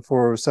vegan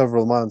for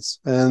several months,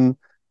 and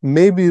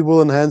maybe it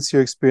will enhance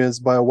your experience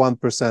by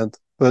 1%,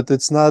 but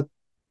it's not.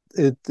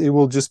 It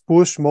will just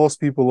push most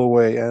people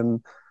away,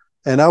 and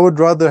I would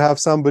rather have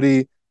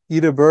somebody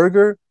eat a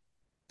burger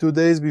 2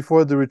 days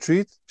before the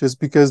retreat, just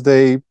because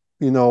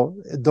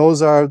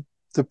those are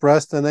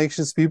depressed and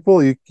anxious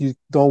people. You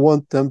don't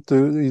want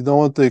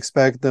to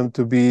expect them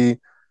to be,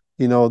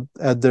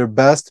 at their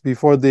best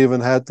before they even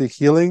had the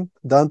healing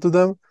done to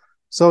them.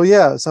 So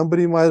yeah,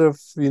 somebody might have,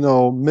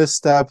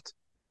 misstepped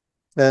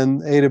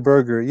and ate a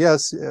burger.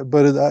 Yes,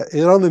 but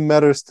it only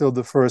matters till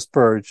the first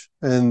purge.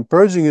 And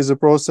purging is a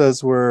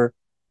process where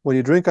when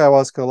you drink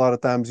ayahuasca, a lot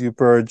of times you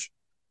purge,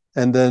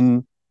 and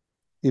then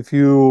if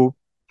you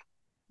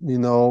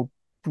know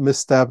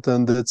misstepped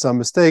and did some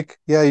mistake,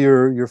 yeah,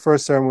 your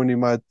first ceremony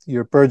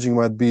your purging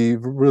might be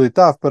really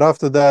tough, but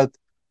after that,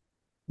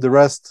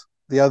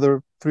 the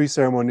other three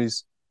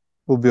ceremonies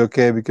will be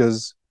okay,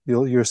 because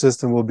your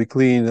system will be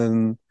clean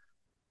and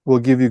will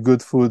give you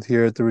good food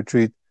here at the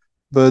retreat.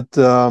 But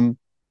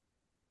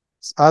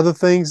other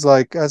things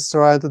like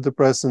SSRI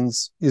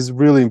antidepressants is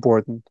really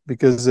important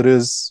because it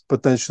is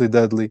potentially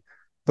deadly.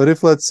 But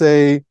if, let's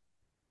say,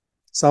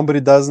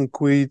 somebody doesn't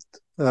quit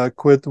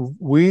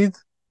weed,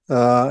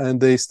 and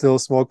they still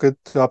smoke it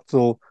up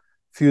till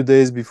few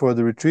days before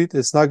the retreat,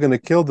 it's not going to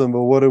kill them,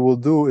 but what it will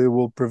do, it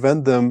will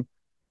prevent them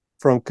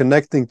from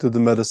connecting to the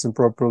medicine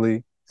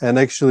properly and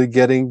actually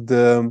getting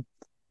the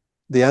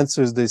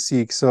answers they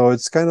seek. So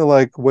it's kind of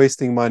like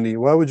wasting money.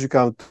 Why would you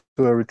come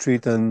to a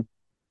retreat and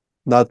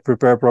not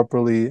prepare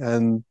properly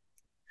and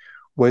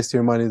waste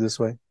your money this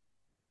way?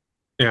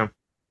 Yeah,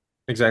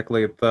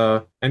 exactly.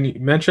 The and you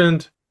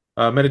mentioned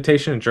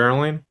meditation and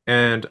journaling,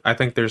 and I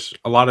think there's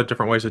a lot of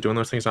different ways of doing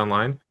those things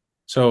online.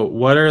 So,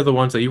 what are the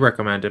ones that you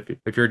recommend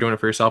if you're doing it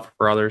for yourself or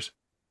for others?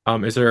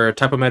 Is there a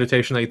type of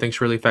meditation that you think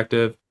is really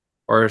effective,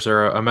 or is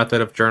there a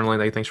method of journaling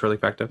that you think is really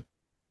effective?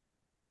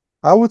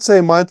 I would say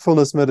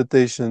mindfulness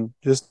meditation,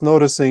 just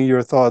noticing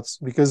your thoughts,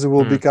 because it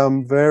will Mm,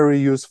 become very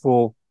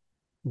useful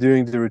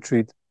during the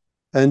retreat.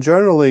 And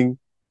journaling,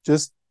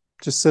 just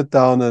just sit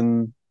down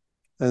and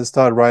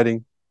start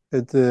writing.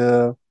 It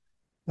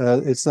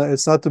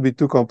it's not to be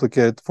too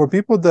complicated. For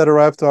people that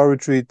arrive to our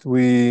retreat,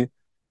 we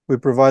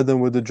provide them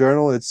with a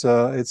journal. It's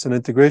an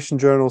integration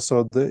journal,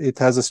 so it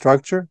has a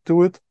structure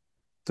to it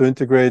to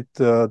integrate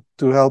to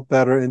help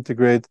better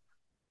integrate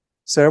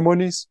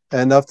ceremonies.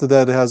 And after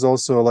that, it has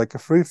also like a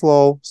free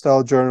flow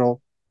style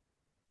journal.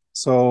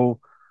 So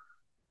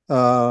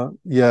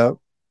yeah,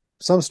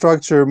 some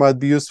structure might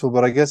be useful,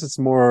 but I guess it's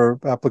more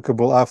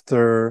applicable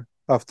after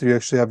you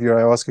actually have your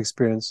ayahuasca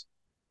experience.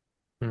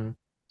 mm.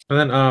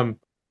 And then,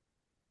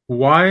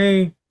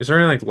 why is there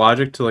any like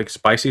logic to like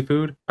spicy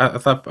food? I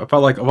felt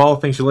like of all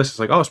the things you list, it's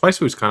like, oh, spicy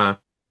food's kind of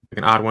like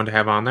an odd one to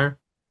have on there.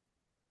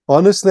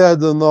 Honestly, I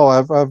don't know.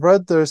 I've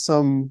read there's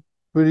some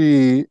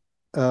pretty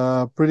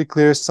pretty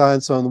clear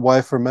science on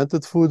why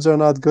fermented foods are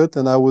not good,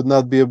 and I would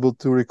not be able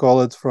to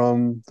recall it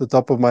from the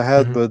top of my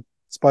head. Hmm. But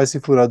spicy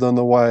food, I don't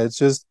know why. It's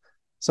just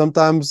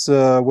sometimes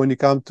when you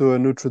come to a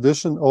new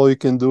tradition, all you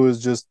can do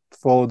is just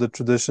follow the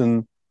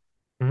tradition,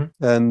 Hmm.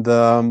 and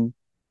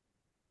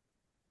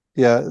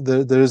yeah,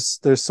 there's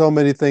so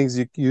many things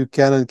you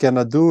can and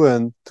cannot do,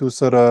 and to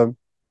sort of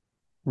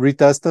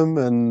retest them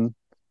and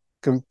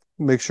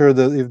make sure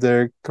that if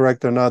they're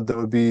correct or not, that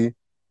would be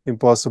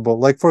impossible.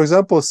 Like, for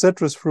example,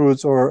 citrus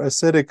fruits or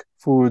acidic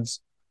foods,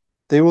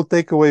 they will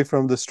take away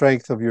from the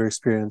strength of your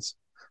experience.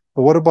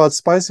 But what about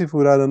spicy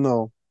food? I don't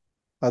know.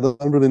 I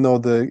don't really know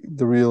the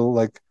real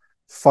like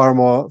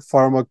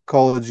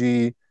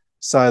pharmacology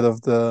side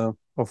of the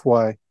of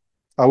why.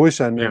 I wish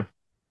I Yeah, knew.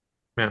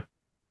 yeah.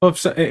 Well,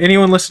 if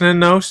anyone listening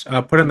knows,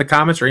 put it in the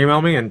comments or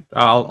email me, and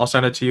I'll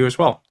send it to you as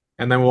well,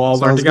 and then we'll all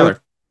learn Sounds good.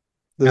 together.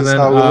 This And is then,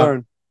 how we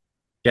learn.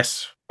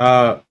 yes,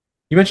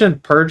 you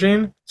mentioned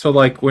purging. So,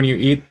 like when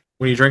you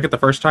drink it the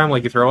first time,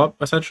 like you throw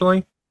up,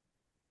 essentially.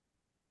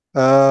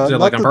 Is it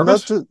like Not on the, not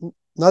purpose? just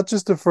not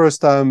just the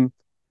first time.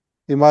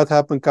 It might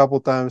happen a couple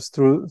times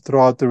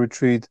throughout the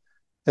retreat.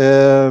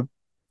 Uh,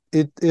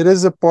 it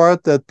is a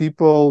part that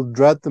people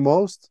dread the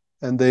most,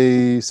 and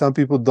they some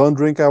people don't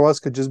drink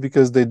ayahuasca just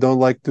because they don't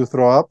like to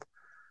throw up.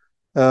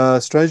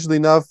 Strangely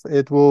enough,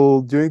 it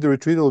will during the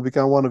retreat it will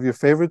become one of your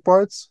favorite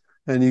parts,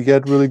 and you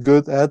get really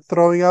good at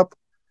throwing up.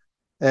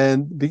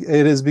 And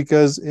it is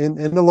because in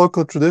the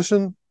local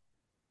tradition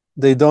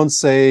they don't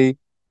say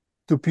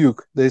to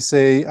puke; they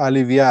say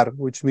aliviar,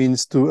 which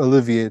means to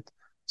alleviate.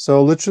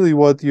 So literally,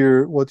 what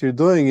you're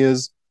doing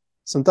is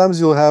sometimes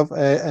you'll have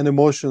an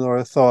emotion or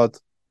a thought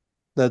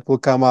that will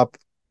come up,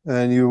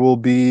 and you will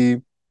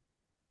be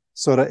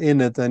sort of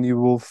in it, and you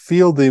will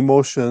feel the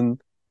emotion,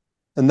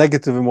 a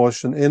negative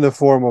emotion, in the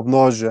form of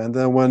nausea. And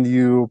then when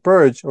you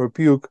purge or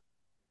puke,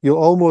 you'll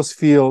almost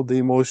feel the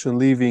emotion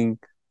leaving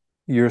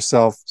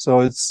yourself.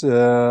 So it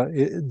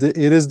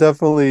is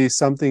definitely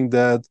something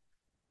that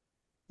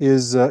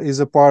is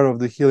a part of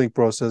the healing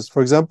process.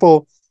 For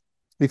example,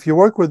 if you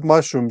work with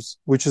mushrooms,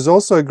 which is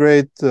also a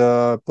great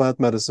plant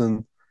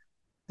medicine,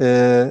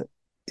 uh,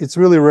 it's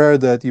really rare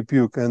that you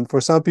puke. And for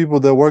some people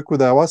that work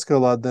with ayahuasca a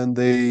lot, then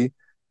they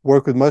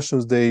work with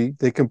mushrooms. They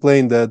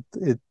complain that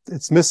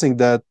it's missing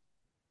that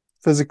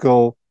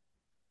physical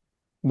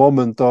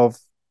moment of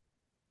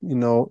you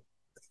know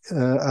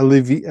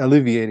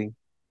alleviating.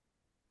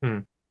 Hmm.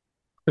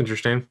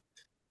 Interesting.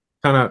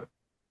 Kind of.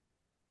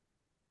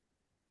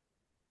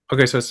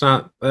 Okay, so it's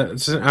not. It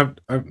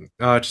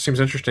just seems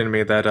interesting to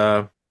me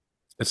that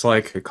it's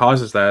like it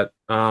causes that,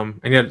 and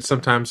yet it's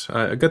sometimes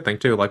a good thing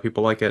too. Like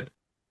people like it.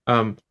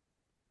 Um,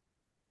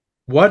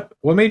 what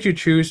made you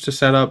choose to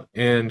set up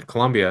in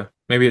Colombia?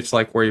 Maybe it's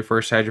like where you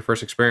first had your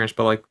first experience,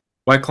 but like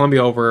why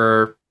Colombia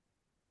over?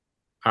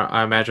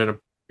 I imagine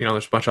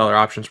there's a bunch of other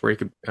options where you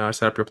could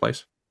set up your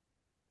place.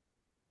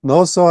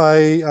 No, so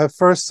I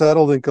first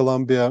settled in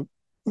Colombia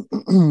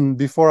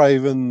before I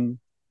even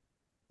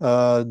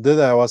did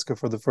ayahuasca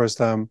for the first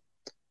time.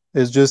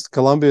 It's just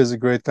Colombia is a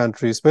great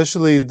country,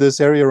 especially this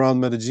area around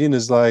Medellin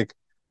is like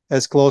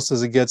as close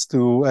as it gets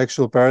to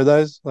actual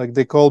paradise. Like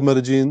they call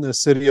Medellin a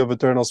city of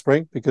eternal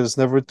spring because it's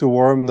never too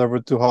warm, never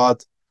too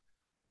hot.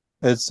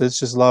 It's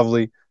just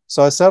lovely.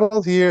 So I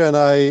settled here and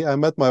I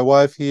met my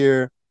wife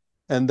here,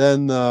 and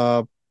then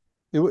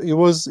it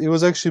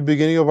was actually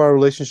beginning of our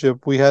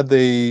relationship.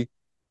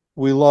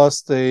 We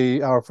lost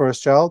a our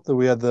first child.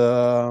 We had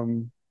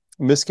the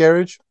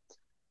miscarriage,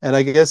 and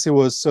I guess it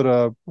was sort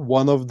of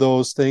one of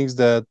those things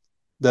that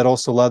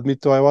also led me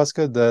to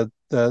ayahuasca,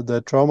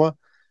 that trauma.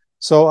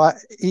 So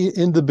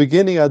in the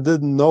beginning, I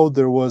didn't know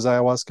there was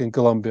ayahuasca in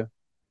Colombia,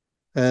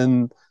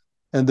 and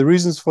and the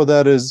reasons for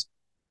that is,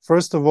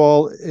 first of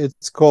all,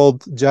 it's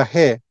called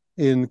jahe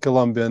in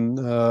Colombian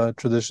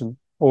tradition,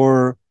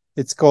 or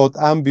It's called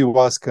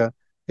Ambihuasca.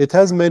 It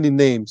has many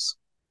names.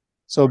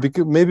 So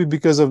maybe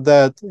because of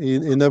that,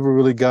 it never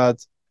really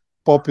got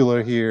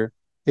popular here.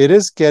 It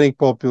is getting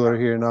popular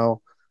here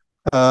now.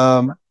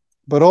 Um,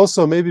 but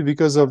also maybe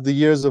because of the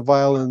years of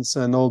violence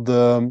and all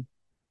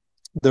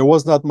there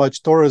was not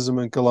much tourism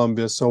in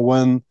Colombia. So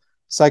when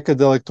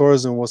psychedelic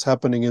tourism was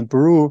happening in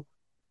Peru,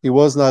 it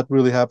was not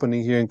really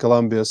happening here in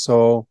Colombia.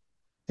 So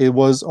it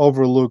was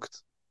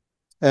overlooked.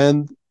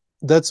 And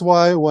that's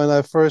why when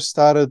I first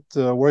started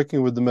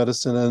working with the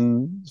medicine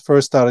and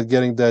first started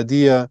getting the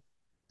idea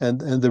and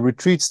the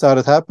retreat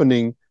started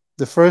happening,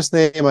 the first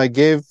name I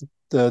gave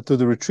to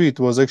the retreat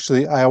was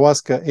actually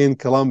Ayahuasca in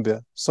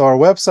Colombia. So our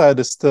website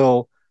is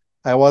still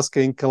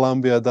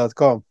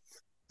ayahuascaincolombia.com.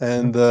 Mhm.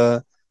 And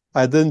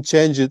I didn't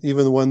change it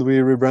even when we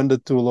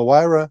rebranded to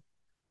LaWayra,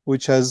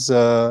 which has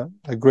a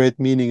great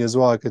meaning as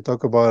well. I could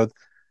talk about it.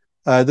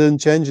 I didn't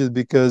change it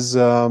because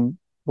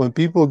when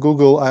people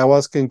Google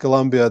ayahuasca in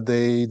Colombia,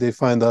 they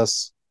find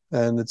us,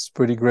 and it's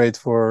pretty great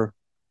for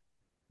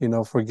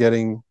for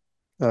getting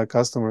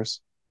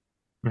customers.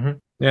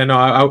 Yeah, no,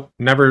 I'll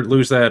never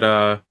lose that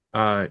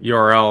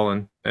URL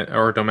and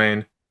or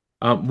domain.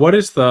 What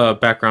is the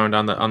background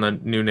on the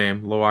new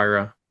name,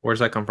 Loira? Where does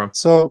that come from?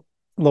 So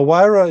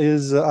LaWayra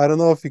is I don't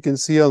know if you can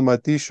see on my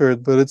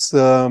T-shirt, but it's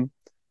the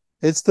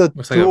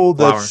Looks like a tool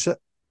that flower.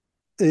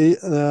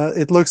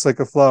 it looks like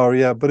a flower,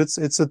 yeah, but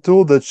it's a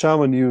tool that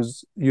shaman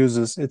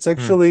uses. It's Hmm.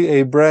 actually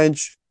a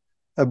branch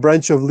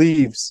of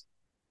leaves.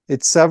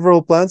 It's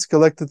several plants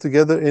collected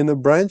together in a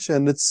branch,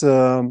 and it's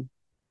a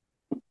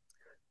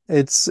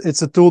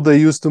tool they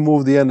use to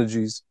move the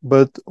energies.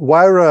 But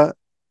Waira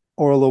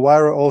or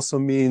Lawira also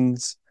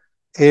means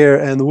air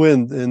and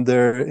wind in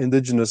their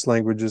indigenous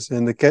languages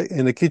in the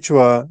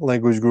Quechua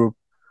language group.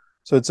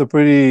 So it's a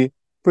pretty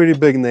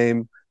big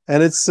name,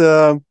 and it's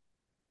the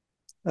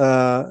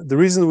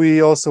reason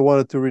we also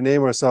wanted to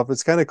rename ourselves.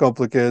 It's kind of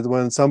complicated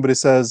when somebody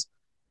says,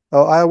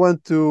 "Oh, I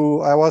went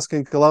to ayahuasca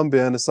in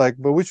Colombia," and it's like,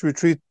 "But which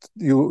retreat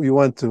you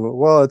went to?"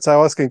 Well, it's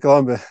ayahuasca in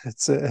Colombia.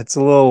 It's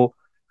a little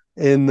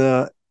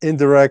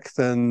indirect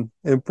and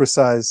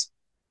imprecise.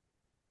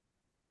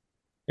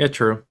 Yeah,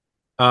 true.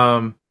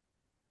 Um,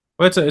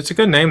 well, it's a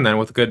good name then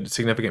with a good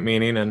significant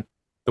meaning, and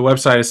the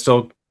website is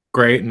still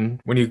great.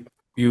 And when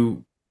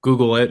you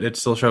Google it, it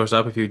still shows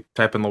up if you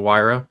type in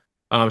Loira.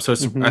 So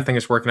it's I Hmm. think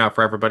it's working out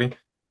for everybody.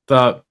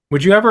 The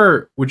would you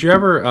ever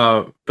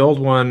build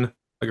one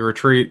like a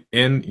retreat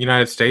in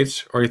United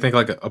States, or you think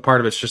like a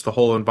part of it's just the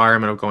whole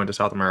environment of going to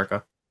South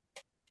America?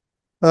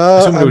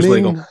 Assuming it I was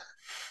legal. mean,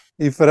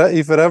 if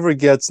it ever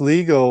gets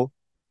legal,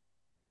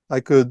 I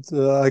could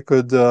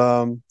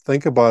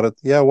think about it.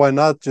 Yeah, why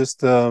not?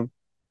 Just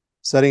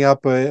setting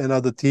up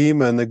another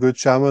team and a good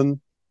shaman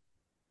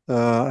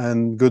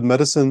and good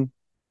medicine.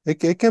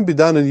 It can be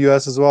done in the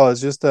US as well.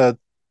 It's just that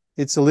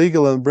it's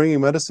illegal and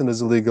bringing medicine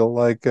is illegal.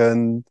 Like,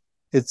 and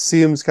it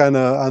seems kind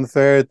of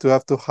unfair to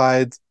have to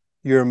hide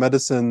your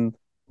medicine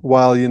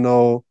while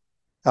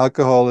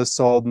alcohol is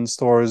sold in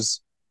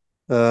stores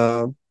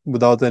uh,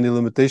 without any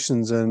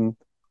limitations, and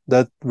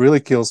that really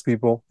kills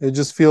people. It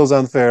just feels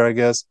unfair, I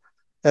guess.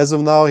 As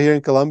of now, here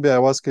in Colombia,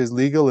 ayahuasca is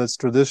legal. It's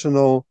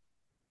traditional.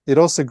 It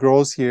also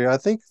grows here. I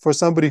think for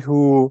somebody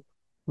who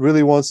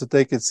really wants to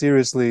take it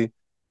seriously,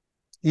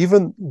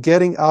 even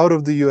getting out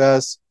of the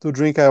US to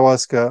drink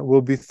ayahuasca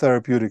will be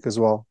therapeutic as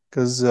well.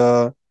 Because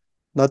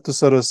not to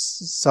sort of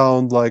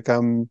sound like I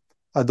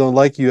don't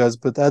like US,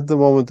 but at the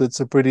moment it's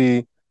a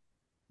pretty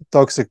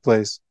toxic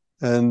place.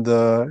 And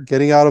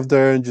getting out of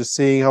there and just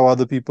seeing how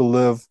other people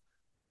live,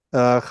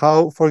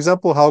 how, for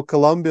example, how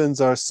Colombians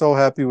are so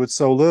happy with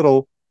so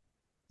little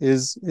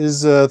is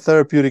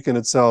therapeutic in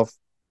itself.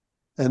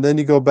 And then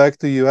you go back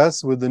to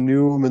US with a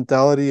new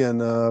mentality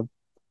and a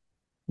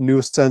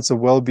new sense of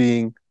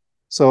well-being.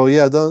 So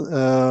yeah,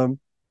 don't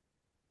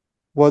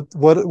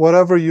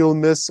whatever you'll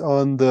miss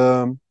on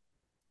the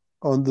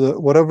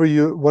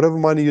whatever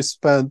money you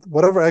spend,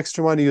 whatever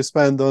extra money you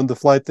spend on the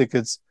flight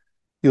tickets,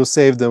 you'll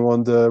save them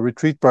on the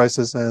retreat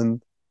prices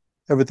and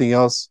everything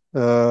else.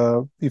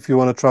 If you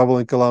want to travel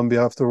in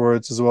Colombia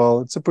afterwards as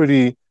well, it's a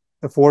pretty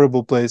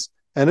affordable place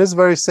and it's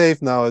very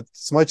safe now.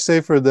 It's much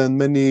safer than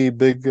many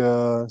big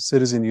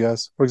cities in the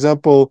US. For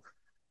example,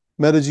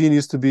 Medellin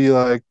used to be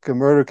like a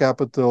murder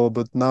capital,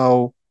 but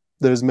now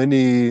there's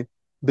many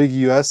big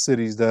US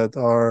cities that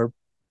are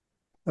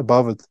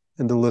above it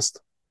in the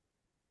list.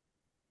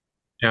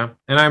 Yeah,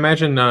 and I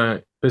imagine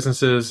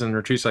businesses and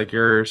retreats like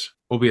yours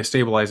will be a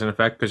stabilizing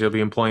effect because you'll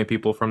be employing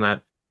people from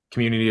that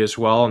community as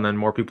well, and then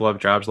more people have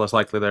jobs, less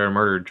likely they're to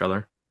murder each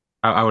other.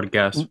 I would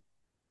guess.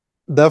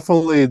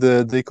 Definitely,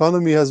 the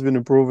economy has been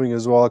improving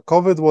as well.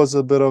 COVID was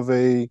a bit of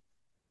a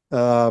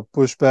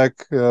pushback,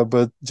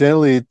 but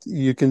generally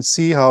you can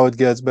see how it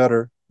gets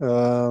better.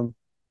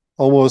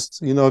 Almost,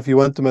 if you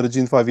went to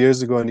Medellin 5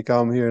 years ago and you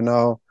come here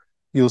now,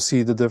 you'll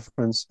see the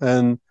difference.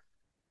 And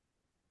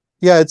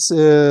yeah, it's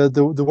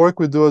the work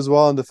we do as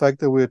well, and the fact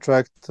that we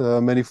attract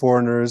many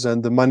foreigners,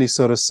 and the money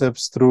sort of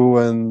sips through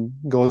and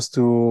goes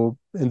to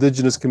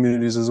indigenous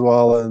communities as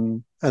well,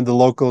 and the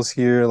locals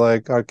here,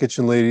 like our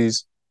kitchen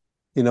ladies,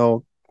 you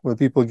know, when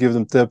people give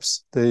them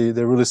tips,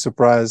 they're really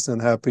surprised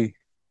and happy Mhm.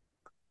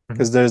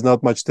 because there's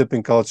not much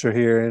tipping culture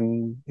here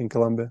in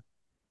Colombia.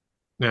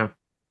 Yeah,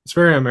 it's a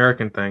very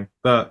American thing.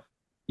 The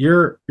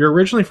you're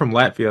originally from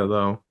Latvia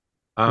though.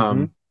 Hmm.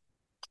 Um,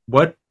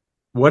 what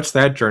what's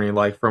that journey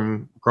like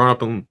from growing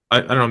up in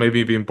I don't know,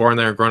 maybe being born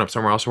there, growing up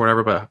somewhere else or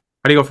whatever, but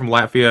how do you go from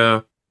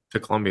Latvia to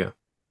Colombia?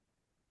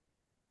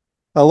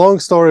 A long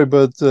story,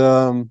 but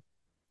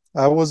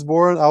I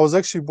was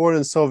actually born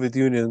in Soviet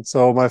Union.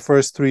 So my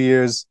first 3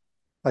 years,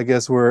 I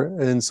guess, were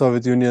in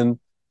Soviet Union.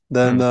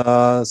 Then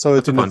Hmm, Soviet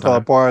that's a Union fun fell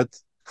time. apart.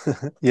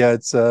 Yeah,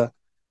 it's uh,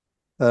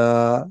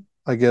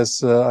 I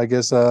guess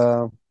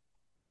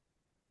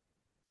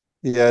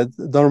yeah,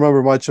 don't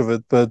remember much of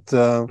it, but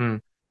Hmm,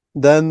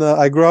 then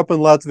I grew up in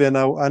Latvia, and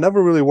I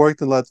never really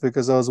worked in Latvia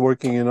because I was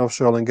working in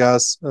offshore oil and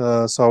gas.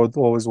 So I would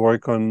always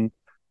work on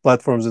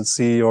platforms at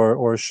sea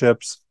or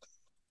ships.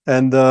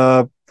 And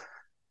I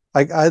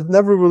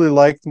never really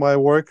liked my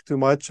work too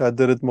much. I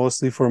did it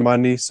mostly for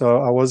money,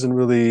 so I wasn't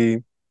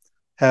really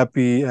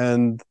happy.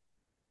 And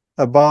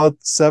about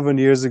 7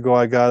 years ago,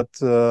 I got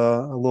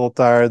a little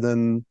tired,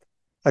 and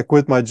I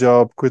quit my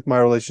job, quit my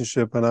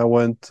relationship, and I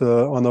went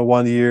on a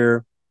 1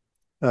 year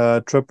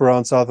trip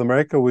around South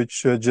America,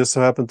 which just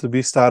so happened to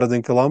be started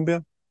in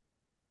Colombia.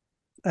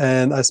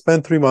 And I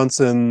spent 3 months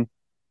in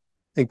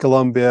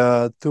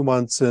Colombia, 2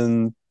 months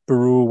in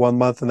Peru, 1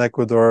 month in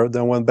Ecuador,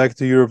 then went back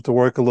to Europe to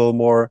work a little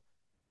more.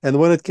 And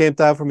when it came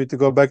time for me to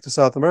go back to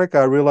South America,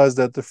 I realized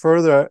that the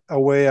further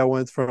away I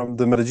went from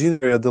the Medellin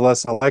area, the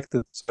less I liked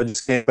it. So I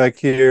just came back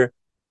here,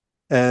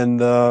 and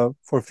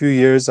for a few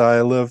years,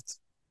 I lived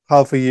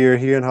half a year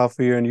here and half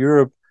a year in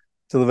Europe,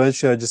 till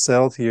eventually I just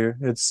settled here.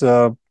 It's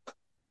I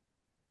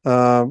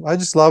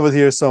just love it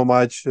here so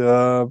much.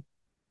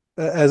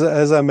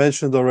 As I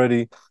mentioned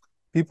already,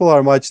 people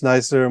are much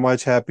nicer,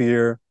 much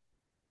happier.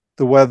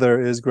 The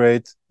weather is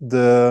great.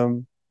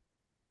 The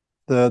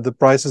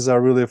prices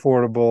are really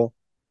affordable,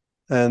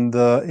 and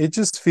it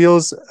just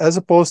feels, as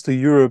opposed to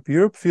Europe.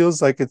 Europe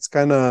feels like it's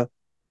kind of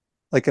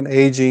like an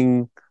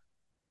aging,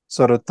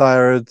 sort of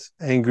tired,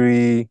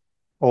 angry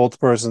old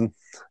person,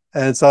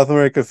 and South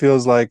America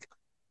feels like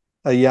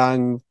a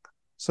young,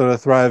 sort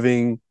of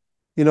thriving,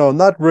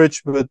 not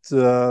rich but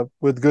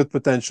with good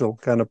potential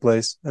kind of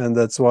place. And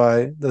that's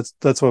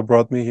what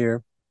brought me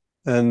here.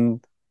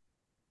 And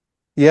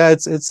yeah,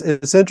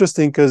 it's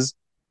interesting because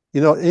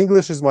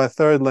English is my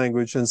third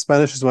language and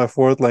Spanish is my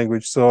fourth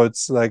language. So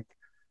it's like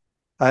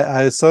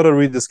I sort of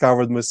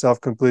rediscovered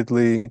myself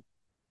completely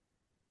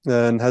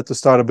and had to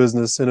start a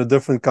business in a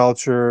different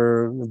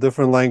culture, a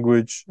different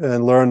language,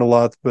 and learn a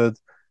lot. But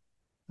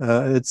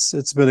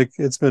it's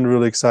been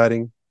really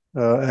exciting.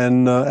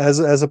 And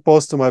as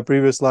opposed to my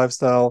previous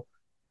lifestyle,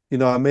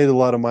 I made a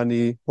lot of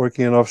money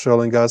working in offshore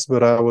oil and gas,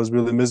 but I was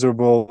really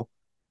miserable.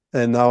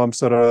 And now I'm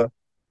sort of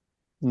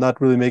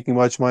not really making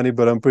much money,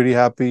 but I'm pretty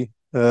happy.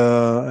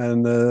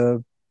 And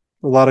a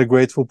lot of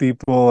grateful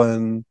people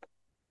and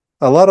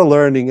a lot of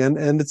learning.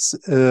 And it's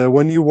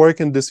when you work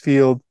in this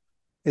field,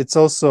 it's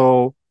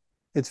also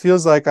it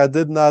feels like I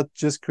did not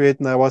just create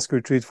an ayahuasca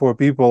retreat for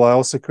people. I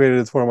also created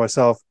it for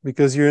myself,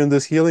 because you're in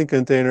this healing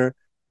container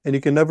and you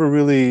can never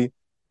really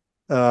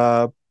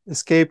uh,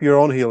 escape your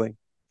own healing,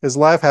 because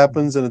life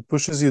happens and it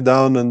pushes you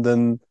down, and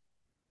then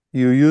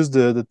you use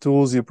the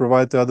tools you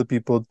provide to other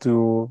people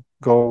to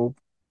go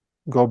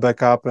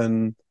back up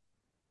and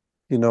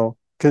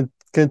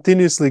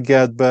continuously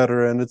get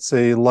better, and it's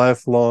a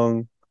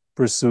lifelong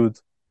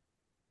pursuit.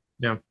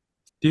 yeah.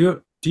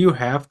 Do you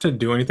have to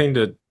do anything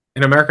to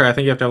in America? I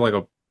think you have to have like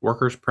a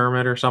worker's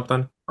permit or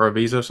something or a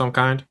visa of some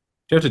kind. Do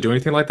you have to do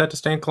anything like that to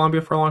stay in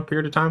Colombia for a long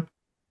period of time?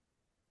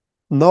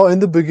 No, in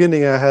the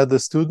beginning I had the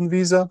student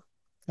visa,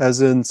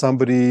 as in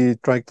somebody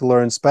trying to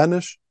learn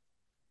Spanish.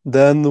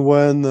 Then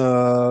when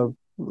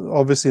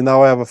obviously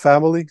now I have a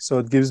family, so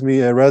it gives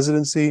me a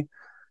residency.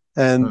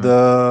 And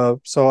Hmm.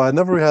 so I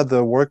never had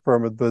the work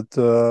permit, but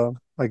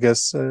I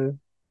guess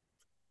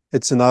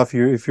it's enough.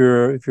 If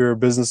you're a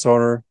business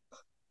owner.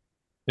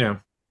 Yeah,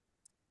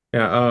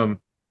 yeah.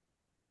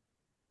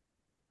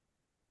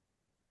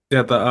 Yeah.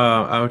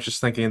 I was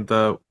just thinking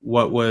the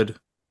what would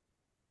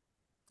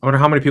I wonder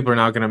how many people are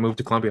now going to move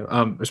to Colombia?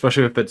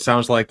 Especially if it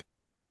sounds like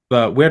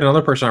we had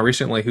another person on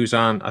recently who's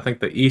on I think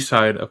the east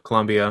side of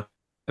Colombia,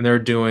 and they're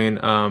doing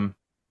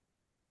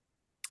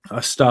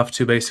stuff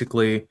to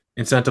basically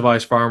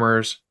incentivize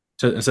farmers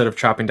to instead of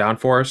chopping down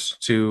forests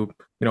to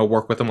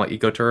work with them like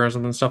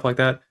ecotourism and stuff like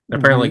that. And Hmm.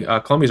 apparently,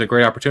 Colombia is a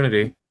great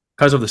opportunity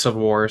because of the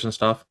civil wars and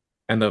stuff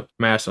and the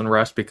mass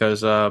unrest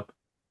because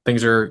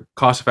things are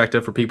cost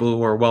effective for people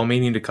who are well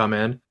meaning to come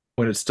in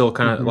when it's still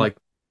kind of Hmm. like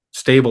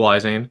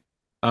stabilizing.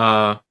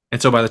 And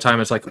so by the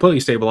time it's like completely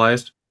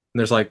stabilized and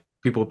there's like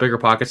people with bigger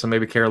pockets and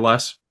maybe care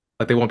less,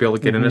 like they won't be able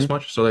to get in Hmm. as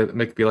much. So they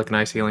make it be like a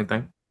nice healing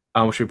thing,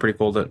 which would be pretty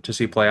cool to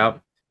see play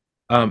out.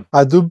 Um,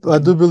 I do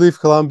believe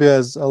Colombia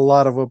has a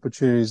lot of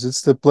opportunities.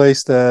 It's the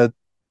place that,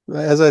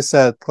 as I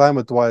said,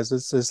 climate-wise,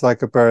 it's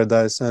like a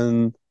paradise,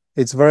 and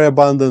it's very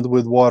abundant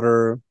with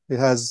water. It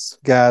has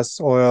gas,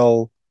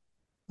 oil,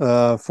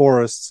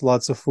 forests,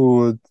 lots of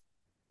food.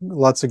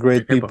 lots of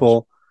great hippos.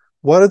 people.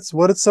 What it's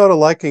sort of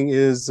lacking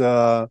is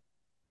some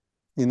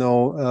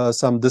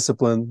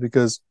discipline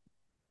because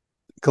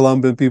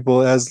Colombian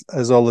people, as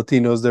all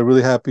Latinos, they're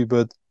really happy,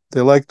 but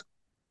they like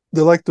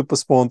they like to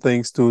postpone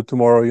things to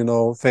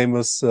tomorrow.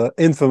 Famous,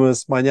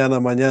 infamous mañana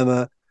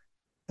mañana,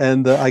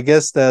 and I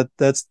guess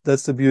that's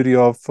the beauty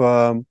of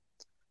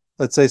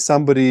let's say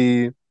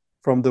somebody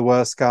from the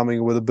West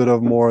coming with a bit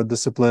of more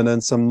discipline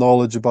and some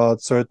knowledge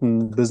about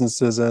certain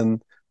businesses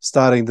and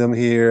starting them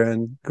here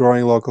and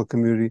growing local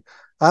community.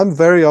 I'm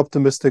very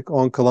optimistic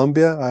on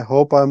Colombia. I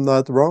hope I'm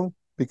not wrong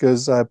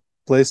because I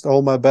placed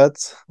all my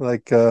bets,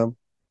 like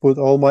put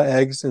all my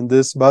eggs in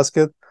this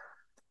basket.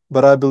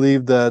 But I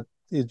believe that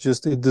it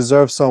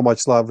deserves so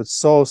much love. It's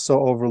so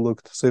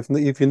overlooked. So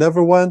if you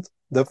never went,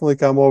 definitely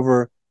come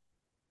over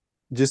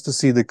just to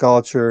see the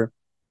culture.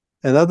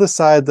 Another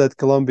side that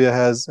Colombia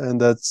has,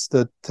 and that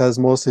has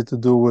mostly to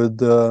do with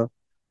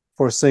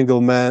for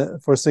single men,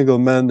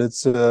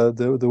 it's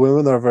the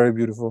women are very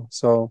beautiful.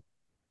 So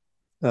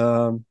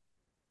um,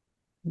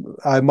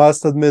 I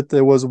must admit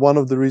it was one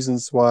of the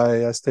reasons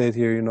why I stayed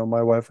here.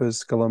 My wife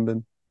is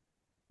Colombian.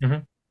 Hmm.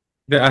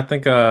 Yeah, I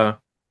think. I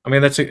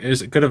mean, that's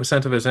as good of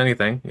incentive as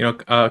anything.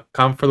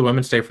 Come for the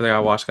women, stay for the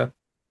ayahuasca.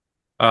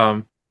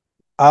 Um,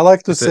 I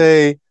like to it's a.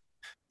 say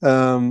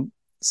um,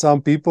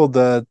 some people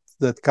that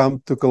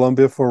come to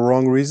Colombia for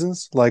wrong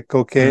reasons, like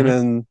cocaine Hmm.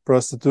 and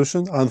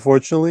prostitution.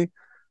 Unfortunately,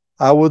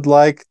 I would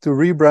like to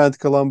rebrand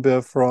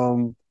Colombia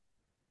from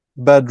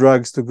bad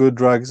drugs to good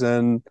drugs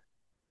and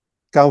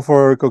come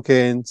for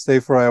cocaine, stay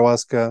for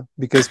ayahuasca.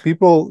 Because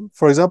people,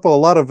 for example,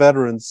 a lot of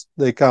veterans,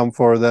 they come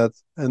for that.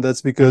 And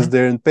that's because Hmm.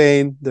 they're in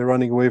pain, they're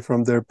running away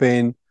from their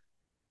pain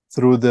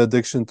through the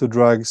addiction to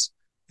drugs.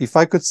 If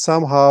I could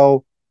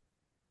somehow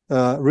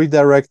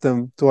redirect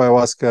them to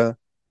ayahuasca,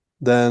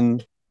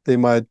 then they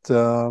might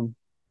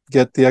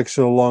get the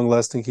actual long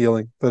lasting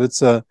healing. But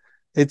it's a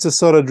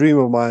sort of dream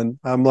of mine.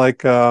 I'm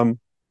like,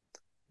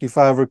 if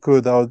I ever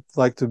could, I would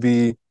like to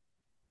be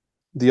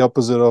the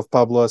opposite of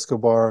Pablo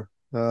Escobar,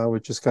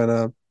 which is kind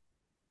of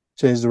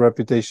changed the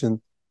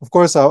reputation. Of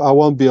course, I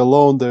won't be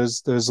alone.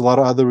 There's a lot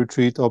of other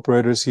retreat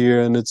operators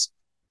here, and it's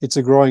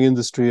a growing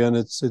industry, and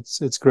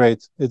it's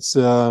great. It's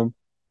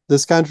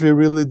This country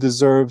really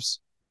deserves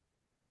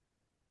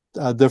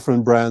a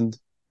different brand.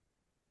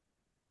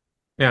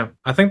 Yeah,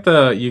 I think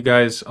the you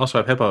guys also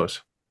have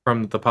hippos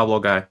from the Pablo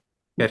guy.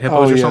 You had Oh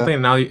hippos or yeah,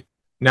 something, and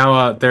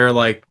now they're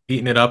like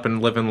eating it up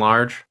and living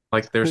large.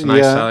 Like there's a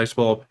nice yeah,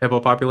 sizable hippo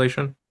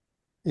population.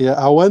 yeah.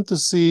 I went to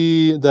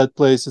see that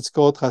place. It's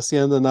called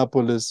Hacienda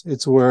Nápoles.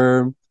 It's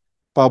where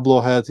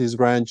Pablo had his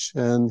ranch,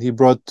 and he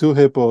brought two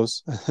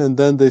hippos, and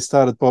then they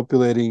started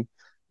populating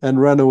and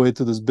ran away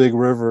to this big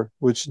river,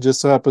 which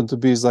just so happened to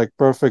be like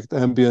perfect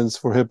ambience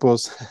for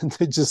hippos, and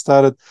they just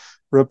started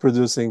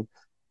reproducing.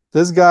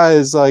 This guy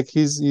is like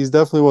he's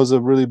definitely was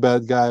a really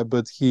bad guy,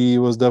 but he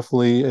was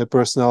definitely a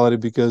personality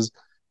because,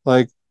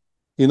 like,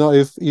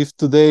 if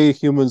today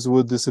humans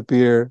would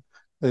disappear,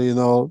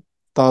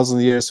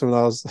 1,000 years from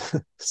now,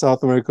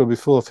 South America will be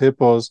full of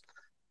hippos,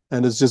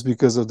 and it's just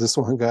because of this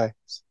one guy.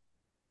 It's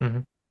Hmm.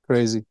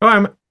 crazy.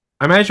 Well,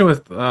 I imagine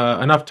with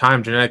enough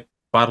time, genetic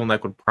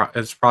bottleneck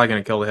is probably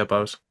going to kill the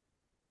hippos.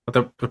 But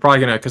they're probably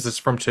going to, because it's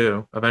from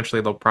two.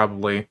 Eventually, they'll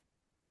probably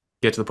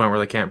get to the point where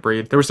they can't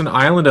breed. There was an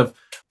island of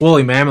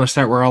woolly mammoths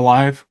that were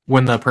alive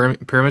when the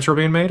pyramids were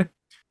being made,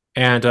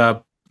 and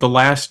the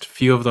last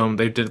few of them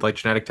they did like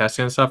genetic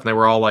testing and stuff, and they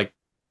were all like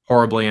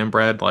horribly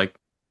inbred, like,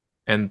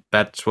 and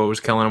that's what was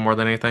killing them more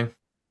than anything.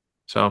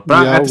 So,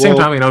 but Yeah, at the same well,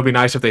 time, it'd be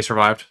nice if they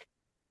survived.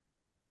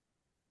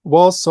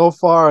 so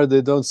far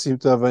they don't seem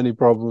to have any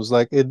problems.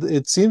 Like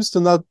it seems to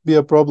not be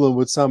a problem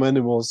with some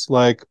animals,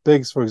 like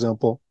pigs, for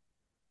example.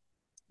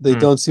 They Mm.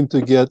 don't seem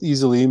to get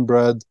easily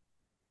inbred.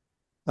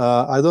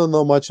 I don't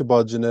know much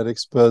about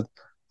genetics, but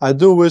I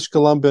do wish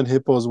Colombian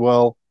hippos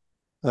well.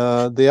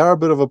 They are a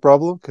bit of a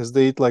problem because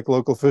they eat like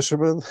local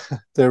fishermen.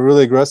 They're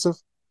really aggressive,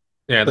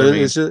 Yeah, but they're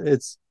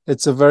mean.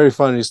 it's a very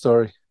funny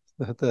story.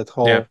 That Yeah,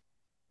 whole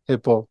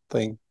hippo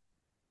thing.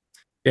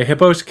 yeah.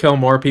 Hippos kill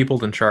more people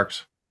than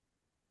sharks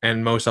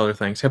and most other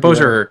things. Hippos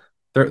Yeah, are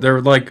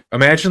they're like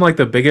imagine like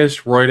the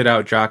biggest roided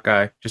out jock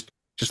guy just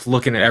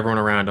looking at everyone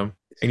around him,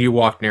 and you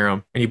walk near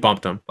him and you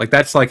bumped him. Like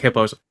that's like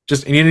hippos.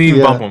 Just and you didn't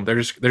even bump yeah. them.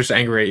 They're just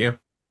angry at you.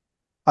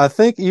 I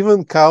think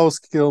even cows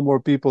kill more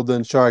people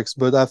than sharks,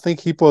 but I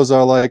think hippos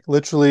are like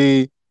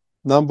literally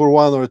number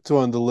one or two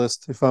on the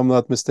list, if I'm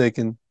not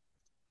mistaken.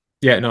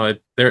 Yeah, no,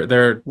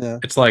 they're Yeah.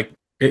 it's like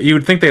you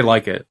would think they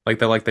like it, like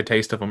they like the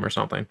taste of them or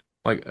something,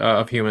 like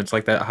of humans,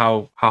 like that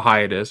how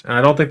high it is. And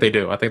I don't think they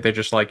do. I think they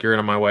just like you're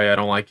in my way. I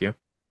don't like you.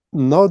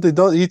 No, they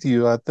don't eat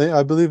you.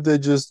 I believe they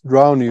just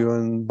drown you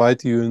and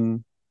bite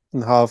you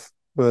in half,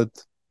 but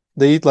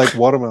they eat like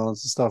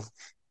watermelons and stuff.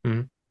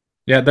 Mhm.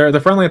 Yeah, they're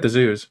friendly at the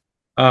zoos.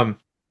 Um,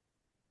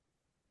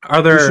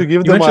 are You should there?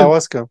 give You them mentioned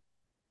ayahuasca.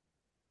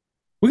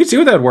 we could see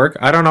what that'd work.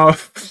 I don't know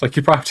if like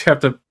you probably have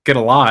to get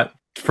a lot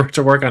for it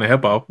to work on a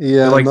hippo. They're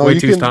Yeah, like no, way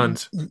 2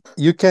 tons.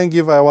 you can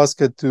give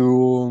ayahuasca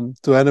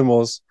to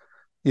animals,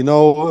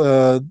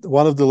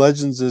 One of the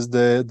legends is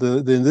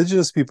the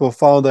indigenous people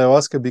found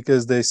ayahuasca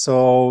because they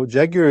saw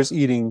jaguars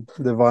eating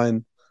the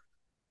vine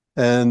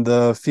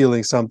and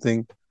feeling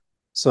something.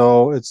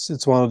 So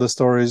it's one of the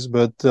stories.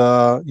 But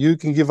you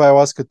can give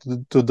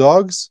ayahuasca to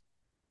dogs,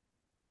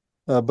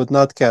 but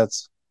not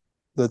cats.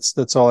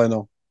 That's all I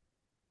know.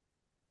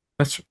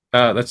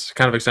 That's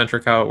kind of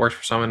eccentric how it works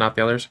for some and not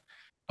the others.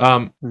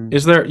 Mm.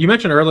 Is there? You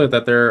mentioned earlier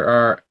that there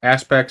are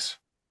aspects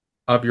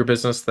of your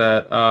business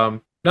that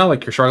not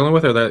like you're struggling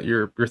with or that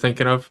you're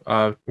thinking of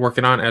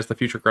working on as the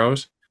future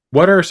grows.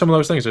 What are some of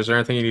those things? Is there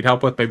anything you need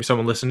help with? Maybe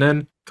someone listen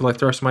in could like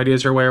throw some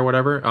ideas your way or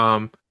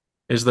whatever.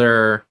 Is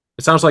there?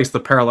 It sounds like it's the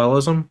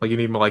parallelism. Like you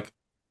need more like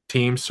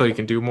teams so you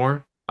can do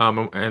more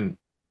and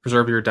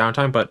preserve your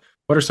downtime. But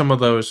what are some of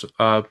those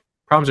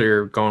problems that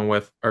you're going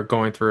with or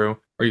going through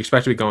or you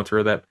expect to be going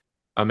through that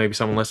maybe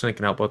someone listening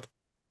can help with?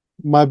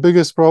 My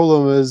biggest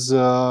problem is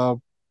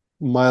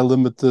my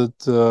limited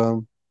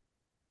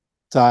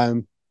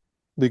time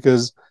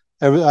because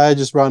I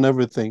just run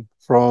everything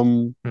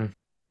from Hmm.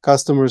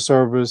 customer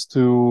service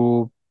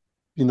to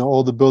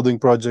all the building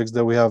projects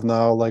that we have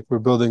now. Like we're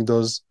building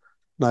those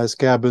nice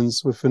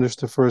cabins. We finished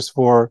the first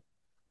four,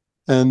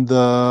 and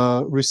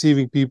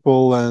receiving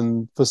people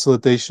and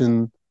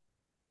facilitation.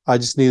 I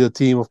just need a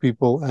team of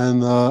people,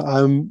 and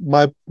I'm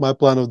my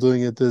plan of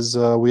doing it is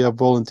we have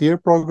volunteer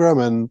program,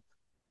 and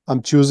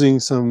I'm choosing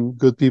some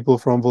good people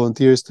from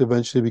volunteers to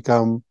eventually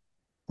become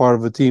part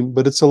of a team.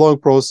 But it's a long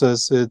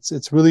process.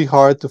 It's really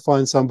hard to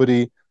find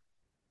somebody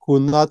who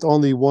not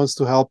only wants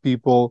to help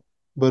people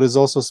but is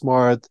also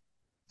smart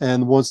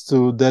and wants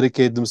to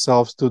dedicate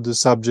themselves to the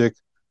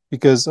subject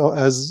because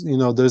as you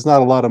know there's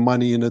not a lot of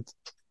money in it,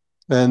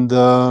 and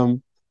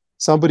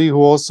somebody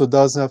who also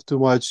doesn't have too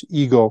much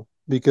ego,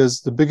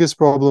 because the biggest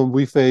problem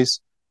we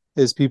face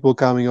is people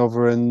coming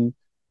over and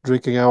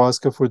drinking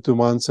ayahuasca for 2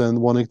 months and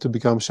wanting to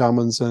become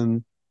shamans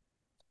and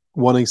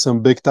wanting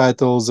some big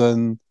titles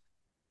and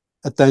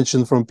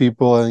attention from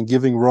people and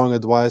giving wrong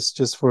advice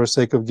just for the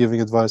sake of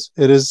giving advice.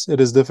 It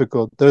is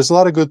difficult. There's a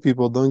lot of good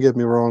people, don't get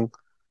me wrong.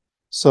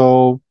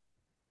 So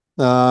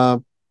uh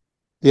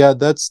yeah,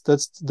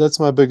 that's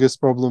my biggest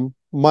problem.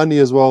 Money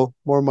as well.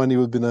 More money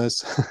would be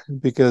nice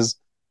because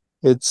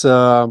it's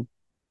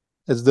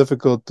it's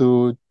difficult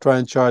to try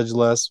and charge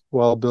less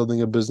while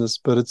building a business,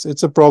 but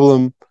it's a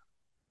problem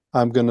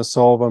I'm gonna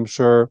solve, I'm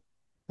sure.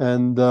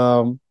 And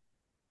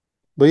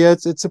but yeah,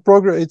 it's a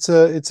progress.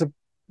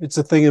 It's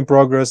a thing in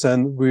progress,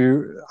 and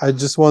I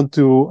just want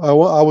to.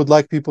 I would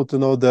like people to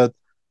know that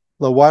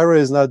LaWayra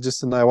is not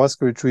just an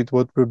ayahuasca retreat.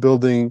 What we're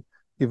building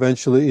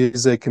eventually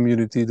is a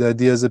community. The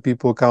idea is that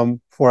people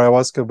come for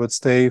ayahuasca but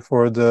stay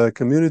for the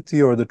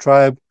community or the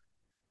tribe.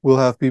 We'll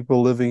have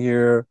people living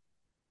here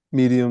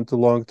medium to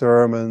long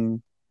term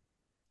and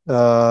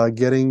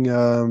getting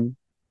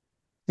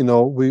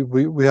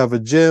we have a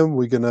gym.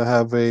 We're gonna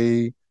have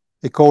a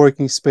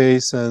co-working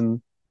space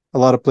and a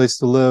lot of place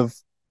to live.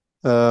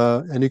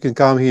 And you can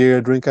come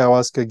here, drink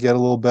ayahuasca, get a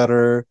little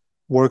better,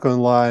 work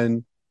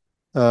online,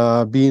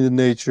 be in the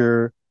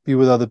nature, be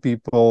with other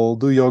people,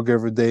 do yoga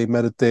every day,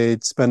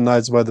 meditate, spend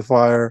nights by the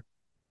fire.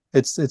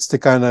 It's the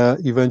kind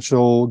of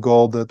eventual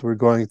goal that we're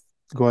going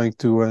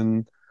to,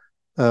 and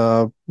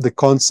the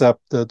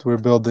concept that we're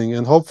building.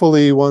 And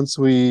hopefully, once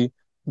we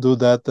do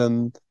that,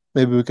 then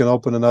maybe we can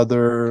open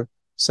another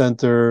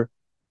center,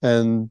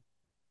 and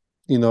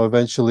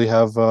eventually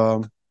have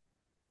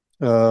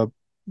a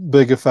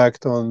big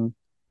effect on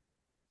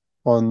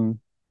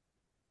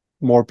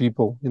more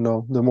people.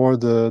 The more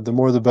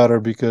the better,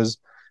 because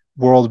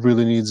world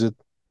really needs it.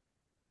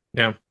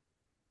 Yeah.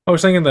 I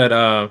was thinking that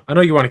I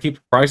know you want to keep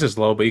the prices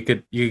low, but you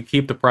could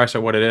keep the price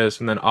at what it is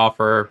and then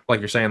offer like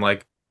you're saying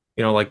like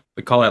like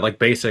we call it like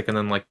basic and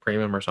then like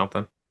premium or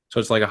something. So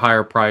it's like a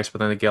higher price, but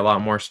then they get a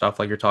lot more stuff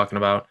like you're talking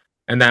about.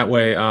 And that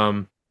way, I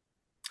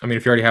mean,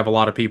 if you already have a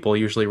lot of people,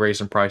 usually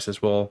raising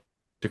prices will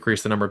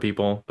decrease the number of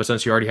people. But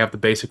since you already have the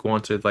basic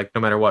ones, it's like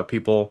no matter what,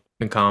 people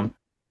can come.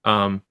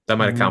 That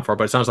might Mhm. account for it.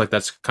 But it sounds like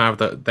that's kind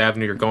of the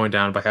avenue you're going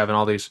down by having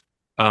all these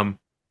um,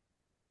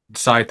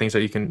 side things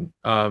that you can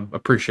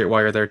appreciate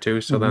while you're there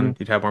too. So Mhm. then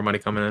you'd have more money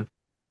coming in.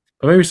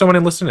 But maybe someone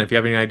in listening, if you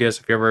have any ideas,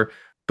 if you ever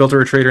built a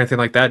retreat or anything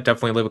like that,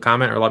 definitely leave a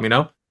comment or let me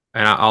know,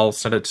 and I'll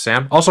send it to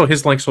Sam. Also,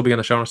 his links will be in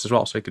the show notes as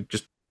well, so you could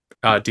just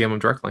DM him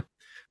directly.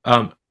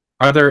 Um,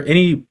 are there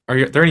any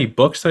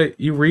books that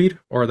you read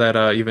or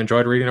that you've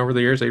enjoyed reading over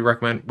the years that you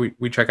recommend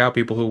we check out?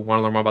 People who want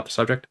to learn more about the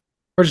subject,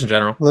 or just in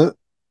general.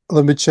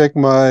 Let me check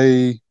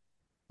my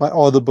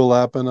Audible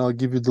app, and I'll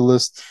give you the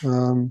list.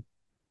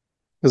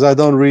 Because I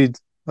don't read,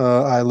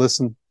 I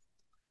listen.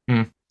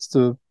 Mm. It's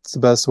the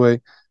best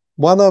way.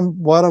 What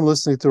I'm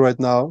listening to right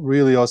now,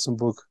 really awesome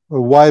book.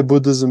 Why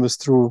Buddhism is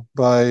True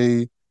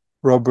by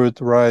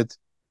Robert Wright.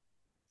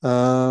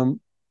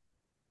 Um,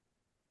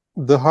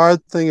 the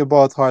hard thing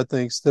about hard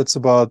things. That's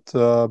about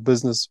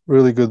business.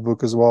 Really good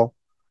book as well.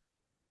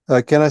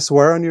 Can I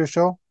swear on your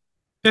show?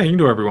 Yeah, you can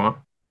do whatever you want.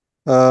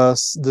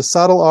 The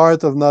Subtle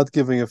Art of Not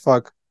Giving a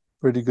Fuck.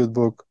 Pretty good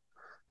book.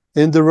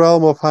 In the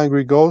Realm of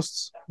Hungry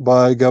Ghosts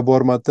by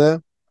Gabor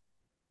Mate.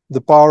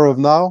 The Power of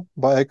Now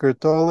by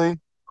Eckhart Tolle.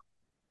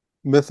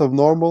 Myth of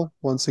Normal,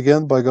 once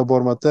again, by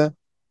Gabor Mate.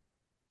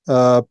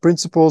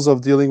 Principles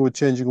of Dealing with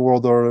Changing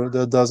World Order.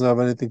 That doesn't have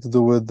anything to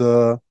do with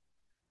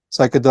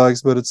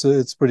psychedelics, but it's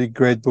a pretty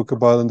great book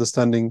about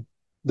understanding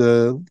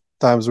the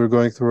times we're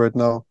going through right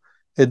now.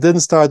 It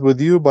Didn't Start With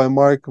You by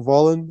Mark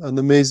Volin, an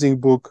amazing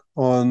book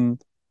on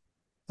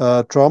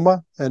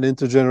trauma and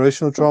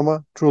intergenerational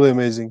trauma. Truly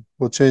amazing.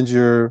 Will change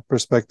your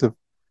perspective.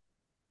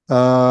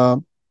 Uh,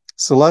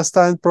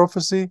 Celestine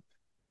Prophecy.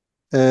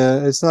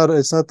 It's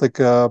not like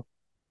uh,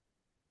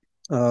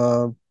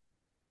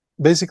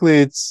 basically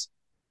it's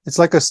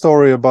like a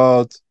story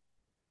about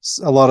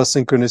a lot of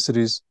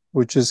synchronicities,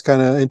 which is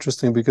kind of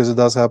interesting because it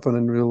does happen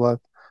in real life.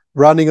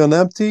 Running on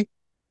Empty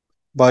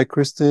by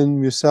Kristen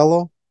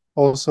Musello,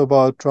 also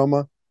about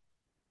trauma.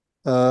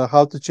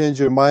 How to Change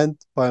Your Mind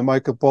by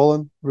Michael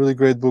Pollan, really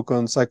great book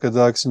on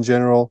psychedelics in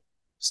general,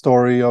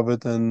 story of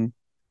it, and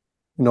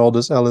all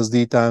this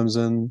LSD times,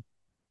 and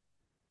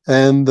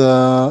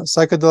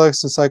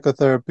Psychedelics and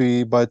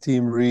Psychotherapy by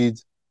Team Reed.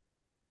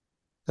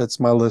 That's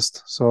my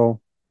list. So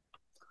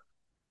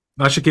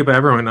That should keep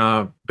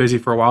everyone busy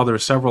for a while.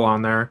 There's several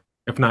on there,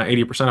 if not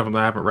 80% of them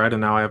that I haven't read,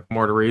 and now I have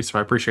more to read, so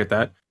I appreciate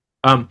that.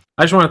 I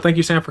just want to thank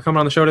you, Sam, for coming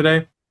on the show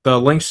today. The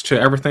links to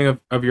everything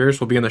of yours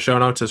will be in the show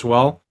notes as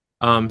well.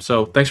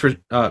 So thanks for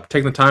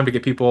taking the time to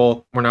get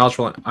people more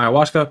knowledgeable on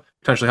ayahuasca,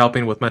 potentially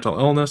helping with mental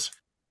illness,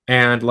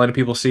 and letting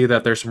people see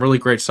that there's some really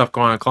great stuff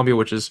going on in Colombia,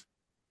 which is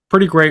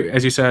pretty great.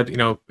 As you said,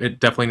 it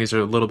definitely needs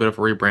a little bit of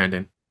a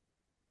rebranding.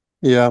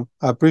 yeah,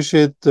 I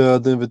appreciate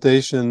the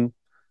invitation.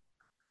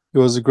 It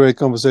was a great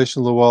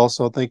conversation, Lowell.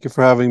 So thank you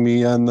for having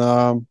me. And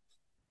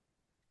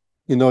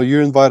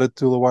you're invited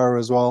to LaWayra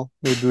as well.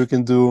 Maybe we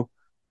can do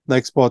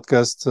next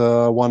podcast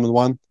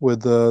one-on-one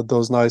with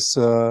those nice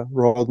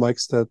Rode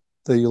mics that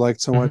you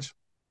liked so Hmm. much.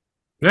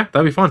 Yeah,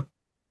 that'd be fun.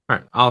 All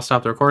right, I'll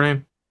stop the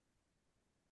recording.